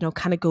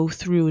 kind of go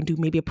through and do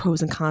maybe a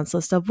pros and cons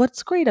list of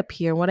what's great up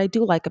here, what I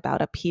do like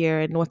about up here,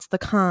 and what's the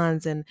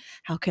cons, and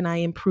how can I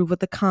improve with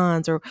the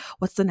cons, or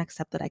what's the next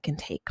step that I can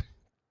take.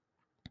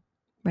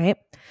 Right?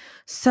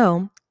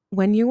 So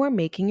when you are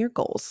making your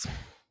goals,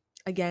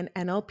 again,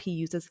 NLP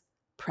uses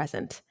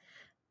present.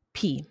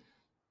 P,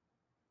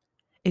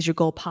 is your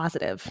goal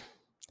positive?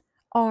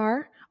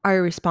 R, are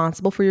you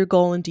responsible for your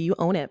goal and do you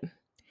own it?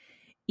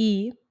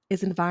 E,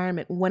 is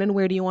environment. When and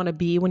where do you want to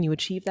be when you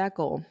achieve that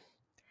goal?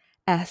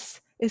 S,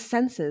 is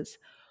senses.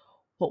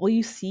 What will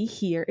you see,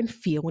 hear, and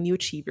feel when you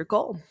achieve your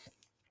goal?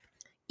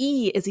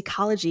 E, is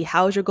ecology.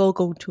 How is your goal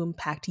going to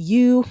impact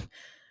you,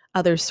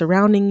 others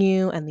surrounding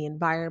you, and the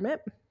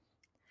environment?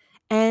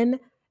 N,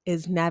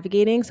 is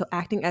navigating, so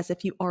acting as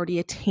if you already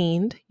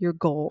attained your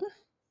goal.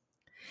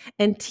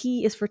 And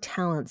T is for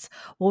talents.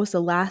 What was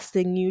the last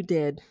thing you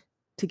did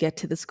to get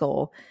to this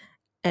goal?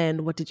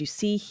 And what did you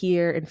see,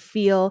 hear, and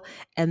feel?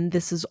 And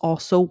this is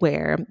also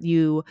where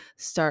you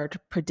start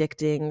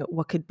predicting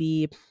what could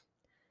be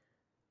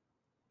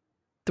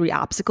 3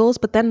 obstacles,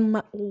 but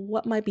then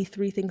what might be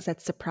 3 things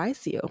that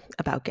surprise you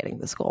about getting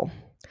this goal,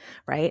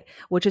 right?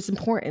 Which is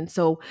important.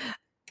 So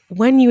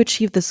when you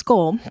achieve this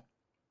goal,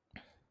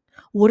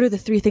 what are the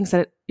 3 things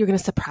that you're going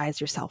to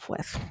surprise yourself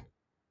with?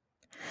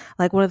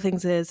 Like, one of the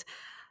things is,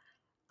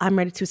 I'm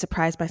ready to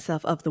surprise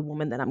myself of the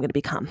woman that I'm going to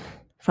become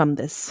from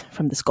this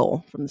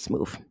goal, from this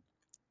move.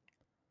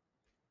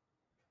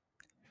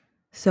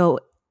 So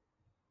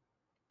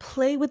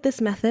play with this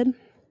method.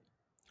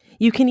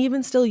 You can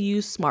even still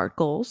use SMART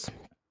goals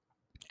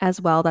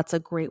as well. That's a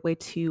great way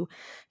to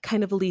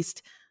kind of at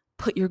least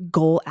put your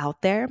goal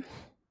out there,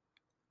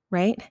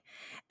 right?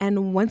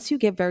 And once you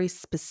get very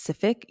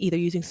specific, either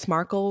using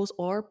SMART goals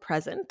or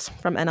present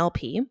from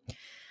NLP,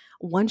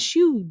 once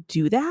you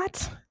do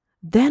that,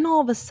 then all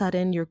of a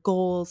sudden your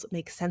goals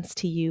make sense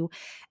to you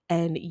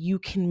and you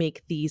can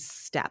make these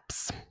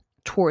steps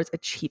towards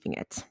achieving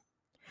it.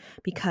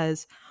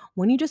 Because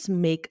when you just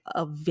make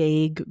a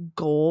vague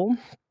goal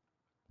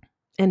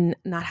and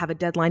not have a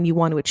deadline you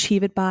want to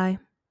achieve it by,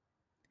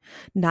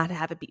 not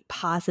have it be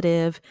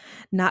positive,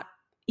 not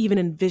even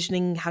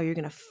envisioning how you're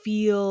going to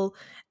feel,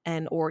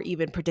 and or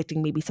even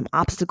predicting maybe some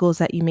obstacles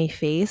that you may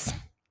face,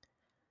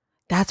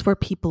 that's where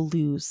people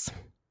lose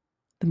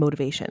the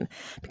motivation.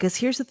 Because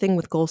here's the thing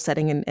with goal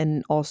setting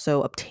and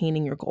also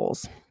obtaining your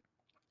goals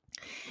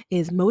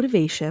is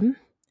motivation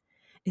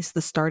is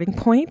the starting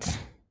point,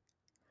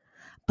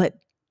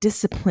 but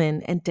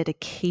discipline and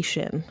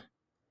dedication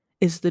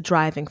is the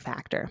driving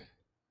factor.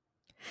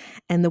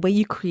 And the way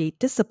you create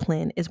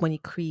discipline is when you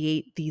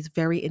create these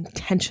very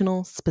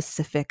intentional,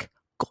 specific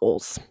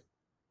goals.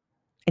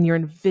 And you're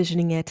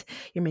envisioning it,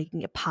 you're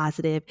making it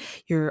positive,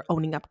 you're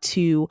owning up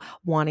to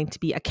wanting to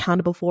be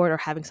accountable for it or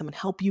having someone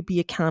help you be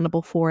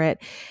accountable for it,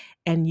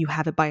 and you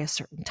have it by a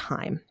certain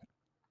time.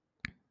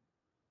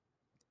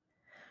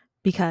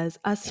 Because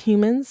us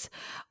humans,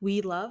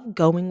 we love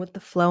going with the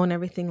flow and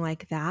everything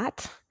like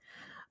that,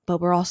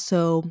 but we're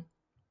also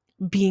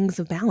beings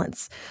of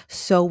balance.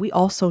 So we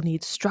also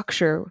need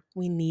structure,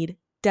 we need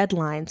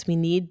deadlines, we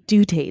need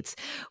due dates,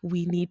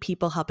 we need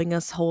people helping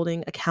us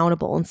holding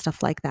accountable and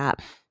stuff like that.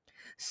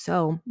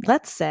 So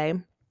let's say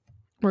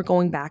we're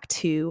going back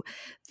to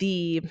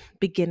the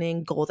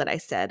beginning goal that I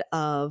said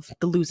of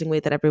the losing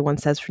weight that everyone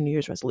says for New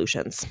Year's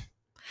resolutions.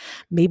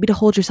 Maybe to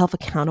hold yourself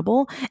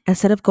accountable,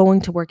 instead of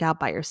going to work out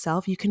by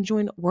yourself, you can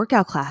join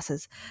workout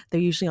classes. They're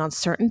usually on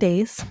certain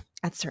days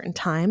at certain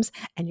times,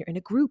 and you're in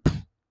a group,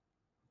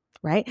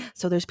 right?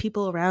 So there's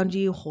people around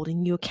you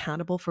holding you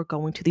accountable for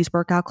going to these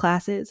workout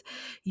classes.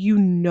 You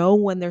know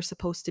when they're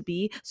supposed to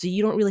be, so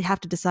you don't really have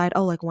to decide,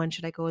 oh, like when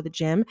should I go to the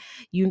gym?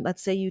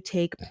 Let's say you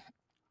take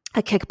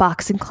a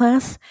kickboxing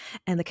class,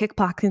 and the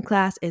kickboxing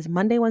class is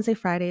Monday, Wednesday,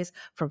 Fridays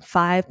from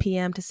 5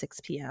 p.m. to 6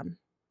 p.m.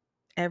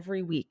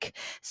 every week.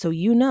 So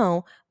you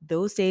know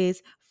those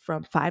days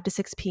from 5 to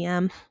 6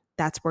 p.m.,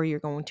 that's where you're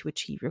going to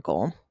achieve your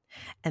goal.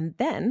 And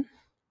then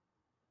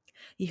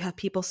you have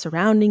people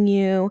surrounding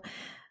you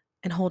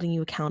and holding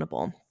you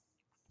accountable.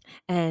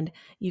 And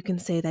you can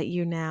say that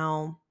you're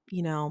now,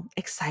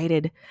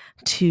 excited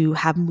to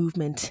have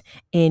movement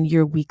in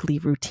your weekly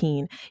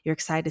routine. You're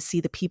excited to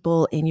see the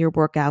people in your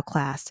workout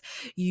class.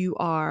 You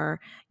are,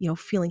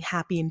 feeling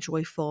happy and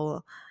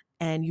joyful.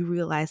 And you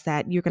realize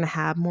that you're going to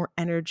have more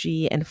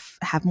energy and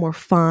have more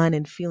fun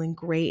and feeling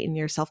great, and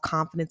your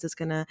self-confidence is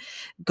going to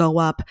go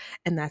up.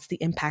 And that's the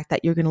impact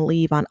that you're going to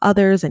leave on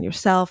others and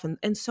yourself,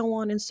 and so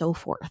on and so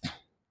forth,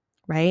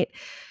 right?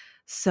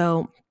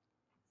 So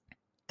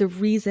the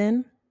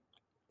reason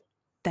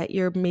that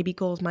your maybe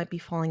goals might be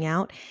falling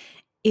out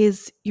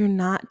is you're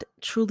not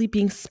truly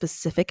being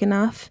specific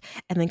enough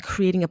and then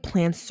creating a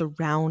plan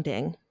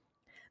surrounding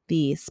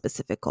the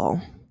specific goal.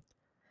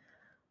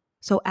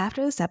 So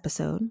after this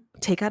episode,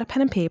 take out a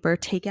pen and paper,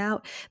 take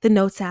out the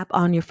notes app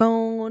on your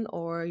phone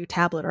or your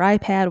tablet or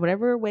iPad,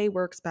 whatever way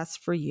works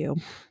best for you.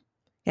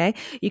 Okay.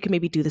 You can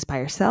maybe do this by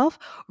yourself,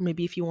 or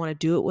maybe if you want to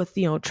do it with,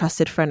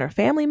 trusted friend or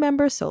family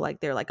member. So like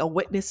they're like a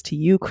witness to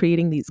you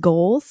creating these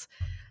goals.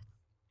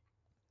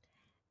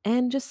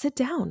 And just sit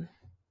down,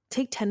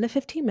 take 10 to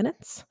 15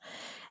 minutes,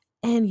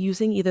 and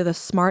using either the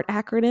SMART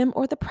acronym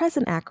or the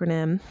PRESENT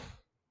acronym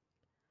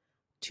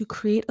to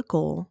create a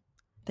goal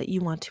that you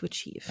want to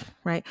achieve,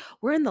 right?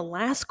 We're in the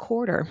last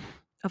quarter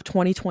of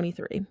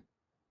 2023,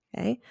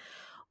 okay?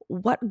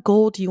 What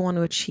goal do you want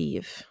to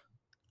achieve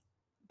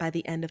by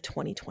the end of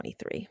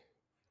 2023?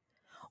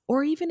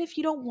 Or even if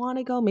you don't want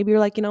to go, maybe you're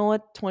like, you know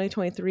what,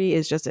 2023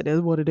 is just, it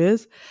is what it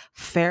is.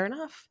 Fair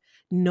enough.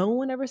 No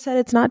one ever said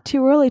it's not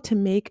too early to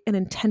make an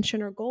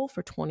intention or goal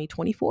for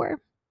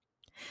 2024.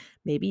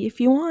 Maybe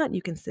if you want,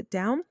 you can sit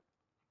down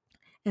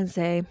and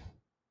say,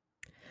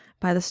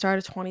 by the start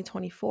of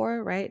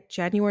 2024, right,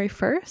 January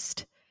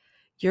 1st,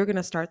 you're going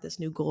to start this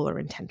new goal or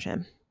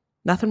intention.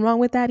 Nothing wrong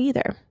with that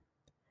either.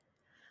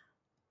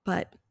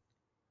 But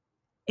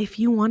if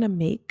you want to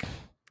make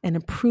an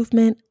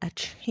improvement, a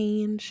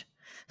change,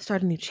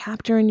 start a new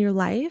chapter in your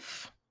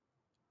life,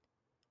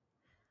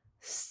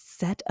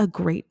 set a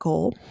great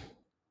goal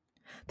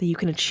that you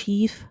can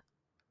achieve,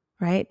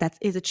 right? That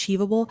is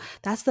achievable.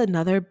 That's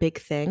another big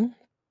thing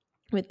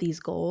with these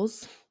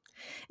goals,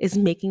 is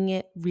making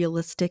it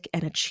realistic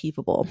and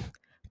achievable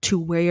to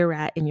where you're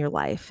at in your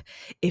life.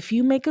 If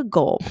you make a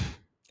goal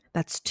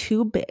that's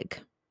too big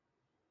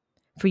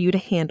for you to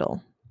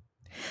handle,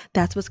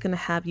 that's what's going to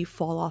have you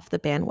fall off the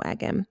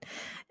bandwagon.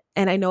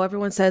 And I know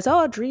everyone says,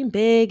 oh, dream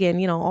big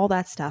and, all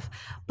that stuff.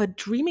 But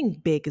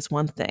dreaming big is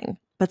one thing.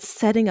 But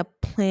setting a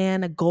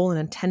plan, a goal, an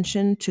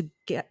intention to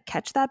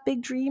catch that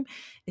big dream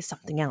is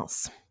something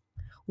else.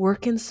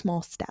 Work in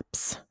small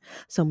steps.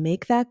 So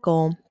make that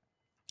goal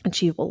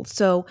achievable.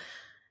 So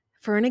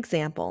for an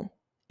example,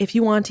 if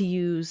you want to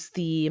use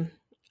the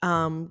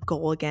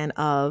goal again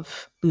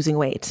of losing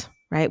weight,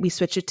 right? We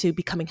switch it to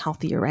becoming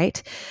healthier,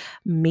 right?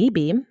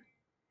 Maybe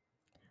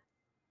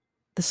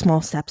the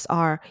small steps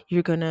are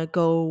you're going to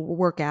go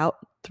work out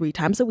 3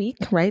 times a week,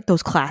 right?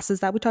 Those classes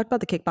that we talked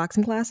about, the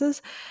kickboxing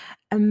classes.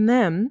 And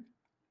then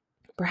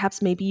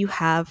perhaps maybe you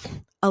have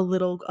a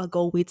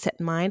goal weight set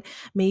in mind.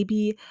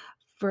 Maybe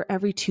for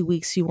every 2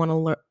 weeks, you want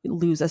to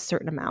lose a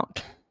certain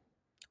amount,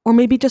 or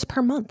maybe just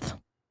per month,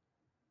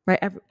 right?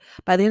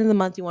 By the end of the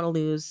month, you want to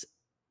lose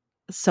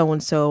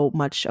so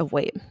much of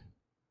weight.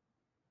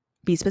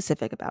 Be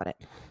specific about it.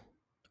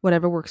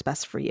 Whatever works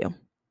best for you,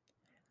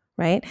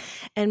 right?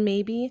 And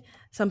maybe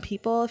some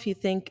people, if you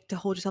think to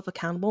hold yourself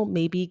accountable,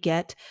 maybe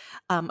get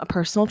a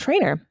personal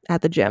trainer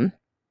at the gym.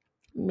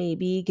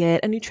 Maybe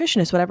get a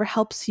nutritionist, whatever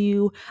helps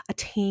you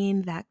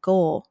attain that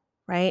goal,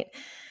 right?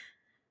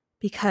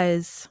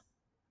 Because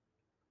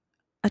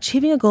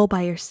achieving a goal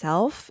by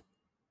yourself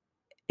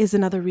is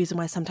another reason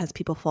why sometimes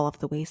people fall off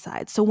the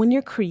wayside. So when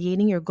you're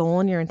creating your goal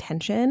and your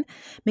intention,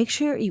 make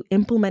sure you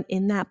implement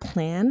in that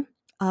plan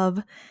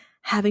of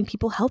having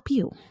people help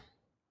you.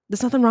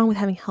 There's nothing wrong with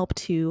having help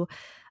to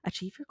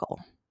achieve your goal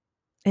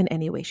in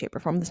any way, shape, or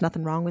form. There's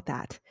nothing wrong with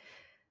that.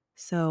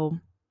 So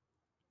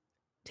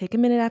take a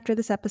minute after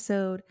this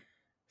episode,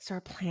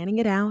 start planning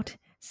it out,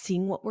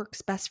 seeing what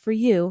works best for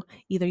you,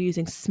 either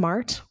using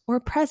SMART or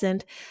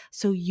PRESENT,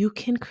 so you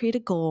can create a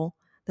goal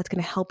that's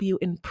going to help you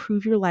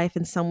improve your life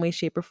in some way,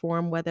 shape, or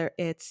form, whether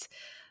it's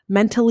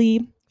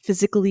mentally,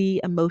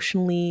 physically,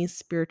 emotionally,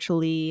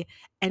 spiritually,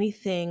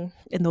 anything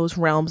in those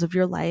realms of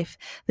your life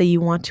that you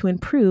want to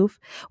improve.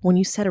 When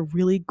you set a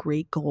really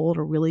great goal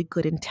or really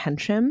good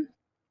intention,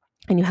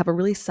 and you have a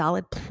really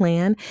solid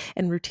plan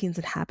and routines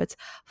and habits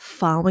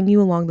following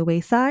you along the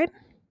wayside,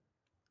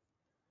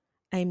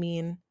 I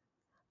mean,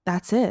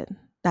 that's it.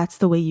 That's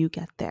the way you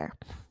get there.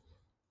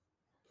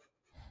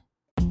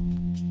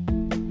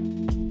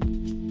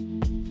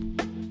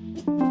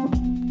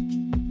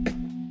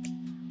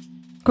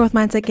 Growth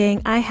Mindset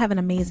Gang, I have an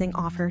amazing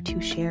offer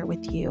to share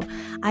with you.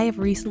 I have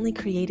recently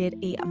created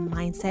a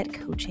mindset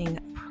coaching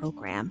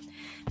program.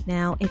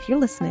 Now, if you're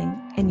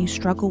listening and you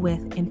struggle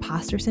with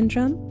imposter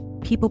syndrome,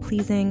 people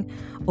pleasing,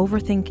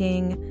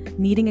 overthinking,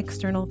 needing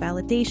external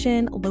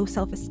validation, low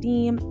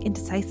self-esteem,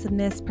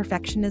 indecisiveness,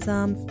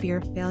 perfectionism, fear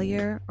of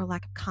failure, or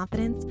lack of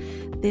confidence,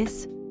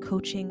 this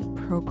coaching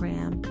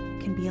program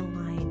can be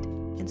aligned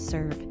and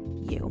serve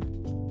you.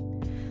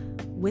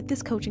 With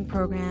this coaching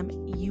program,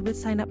 you would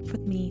sign up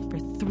with me for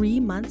 3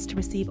 months to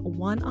receive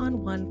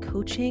one-on-one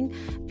coaching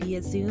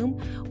via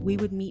Zoom. We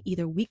would meet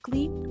either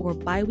weekly or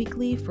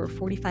bi-weekly for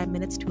 45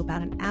 minutes to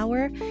about an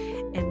hour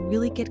and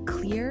really get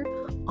clear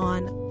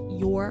on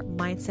your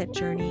mindset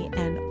journey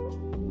and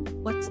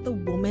what's the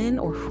woman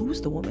or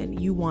who's the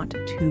woman you want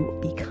to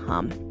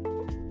become.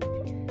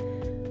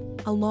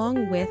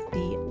 Along with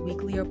the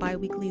weekly or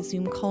bi-weekly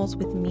Zoom calls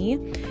with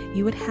me,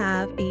 you would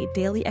have a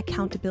daily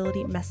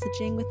accountability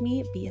messaging with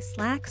me via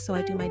Slack. So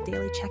I do my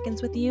daily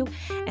check-ins with you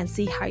and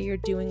see how you're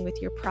doing with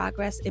your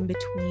progress in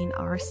between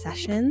our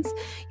sessions.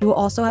 You will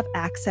also have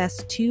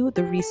access to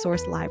the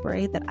resource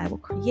library that I will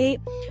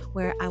create,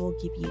 where I will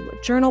give you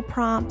journal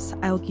prompts,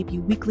 I will give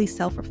you weekly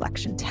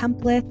self-reflection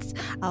templates,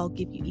 I'll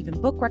give you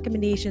even book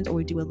recommendations, or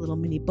we do a little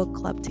mini book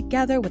club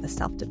together with a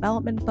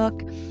self-development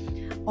book.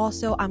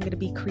 Also, I'm going to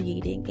be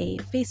creating a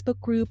Facebook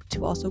group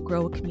to also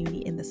grow a community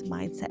in this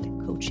mindset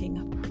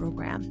coaching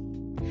program.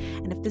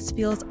 And if this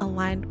feels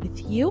aligned with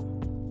you,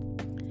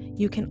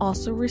 you can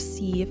also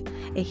receive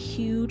a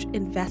huge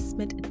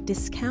investment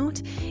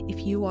discount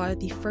if you are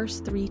the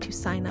first 3 to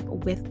sign up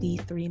with the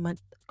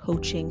 3-month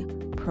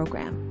coaching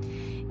program.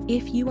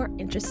 If you are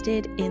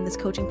interested in this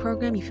coaching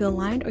program, you feel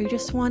aligned, or you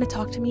just want to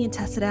talk to me and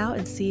test it out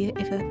and see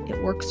if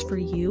it works for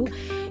you,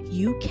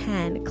 you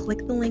can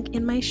click the link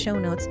in my show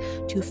notes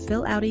to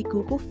fill out a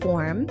Google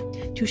form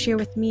to share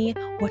with me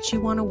what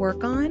you want to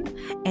work on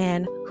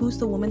and who's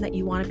the woman that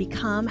you want to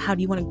become. How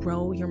do you want to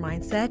grow your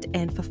mindset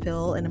and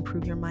fulfill and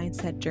improve your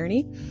mindset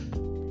journey?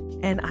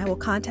 And I will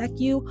contact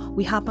you.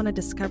 We hop on a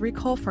discovery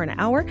call for an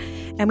hour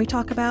and we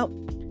talk about,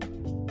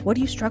 what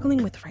are you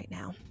struggling with right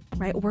now?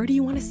 Right? Where do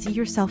you want to see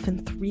yourself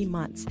in 3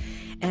 months?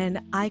 And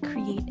I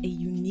create a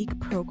unique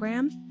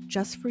program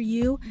just for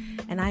you.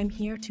 And I'm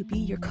here to be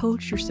your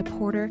coach, your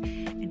supporter,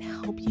 and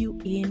help you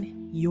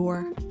in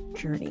your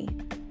journey.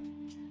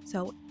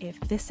 So if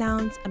this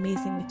sounds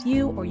amazing with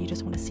you, or you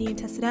just want to see and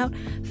test it out,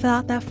 fill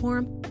out that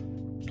form.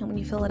 And when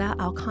you fill it out,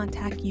 I'll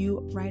contact you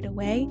right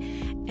away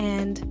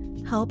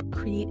and help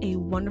create a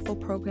wonderful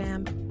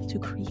program to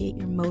create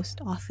your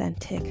most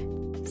authentic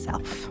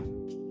self.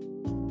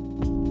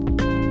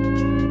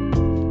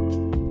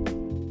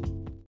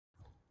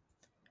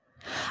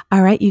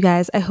 All right, you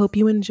guys, I hope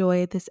you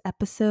enjoyed this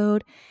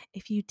episode.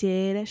 If you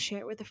did, share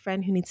it with a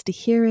friend who needs to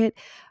hear it.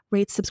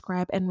 Rate,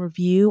 subscribe, and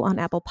review on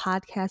Apple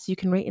Podcasts. You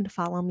can rate and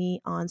follow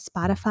me on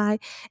Spotify.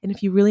 And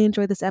if you really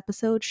enjoyed this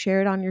episode,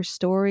 share it on your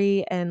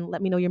story and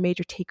let me know your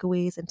major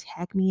takeaways and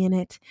tag me in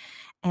it.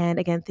 And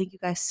again, thank you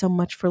guys so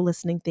much for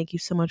listening. Thank you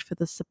so much for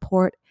the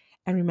support.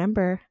 And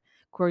remember,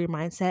 grow your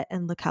mindset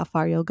and look how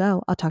far you'll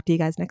go. I'll talk to you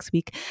guys next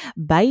week.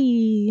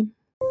 Bye.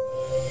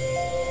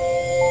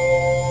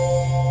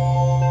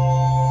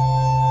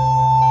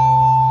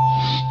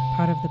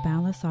 Part of the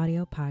Boundless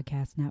Audio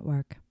Podcast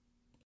Network.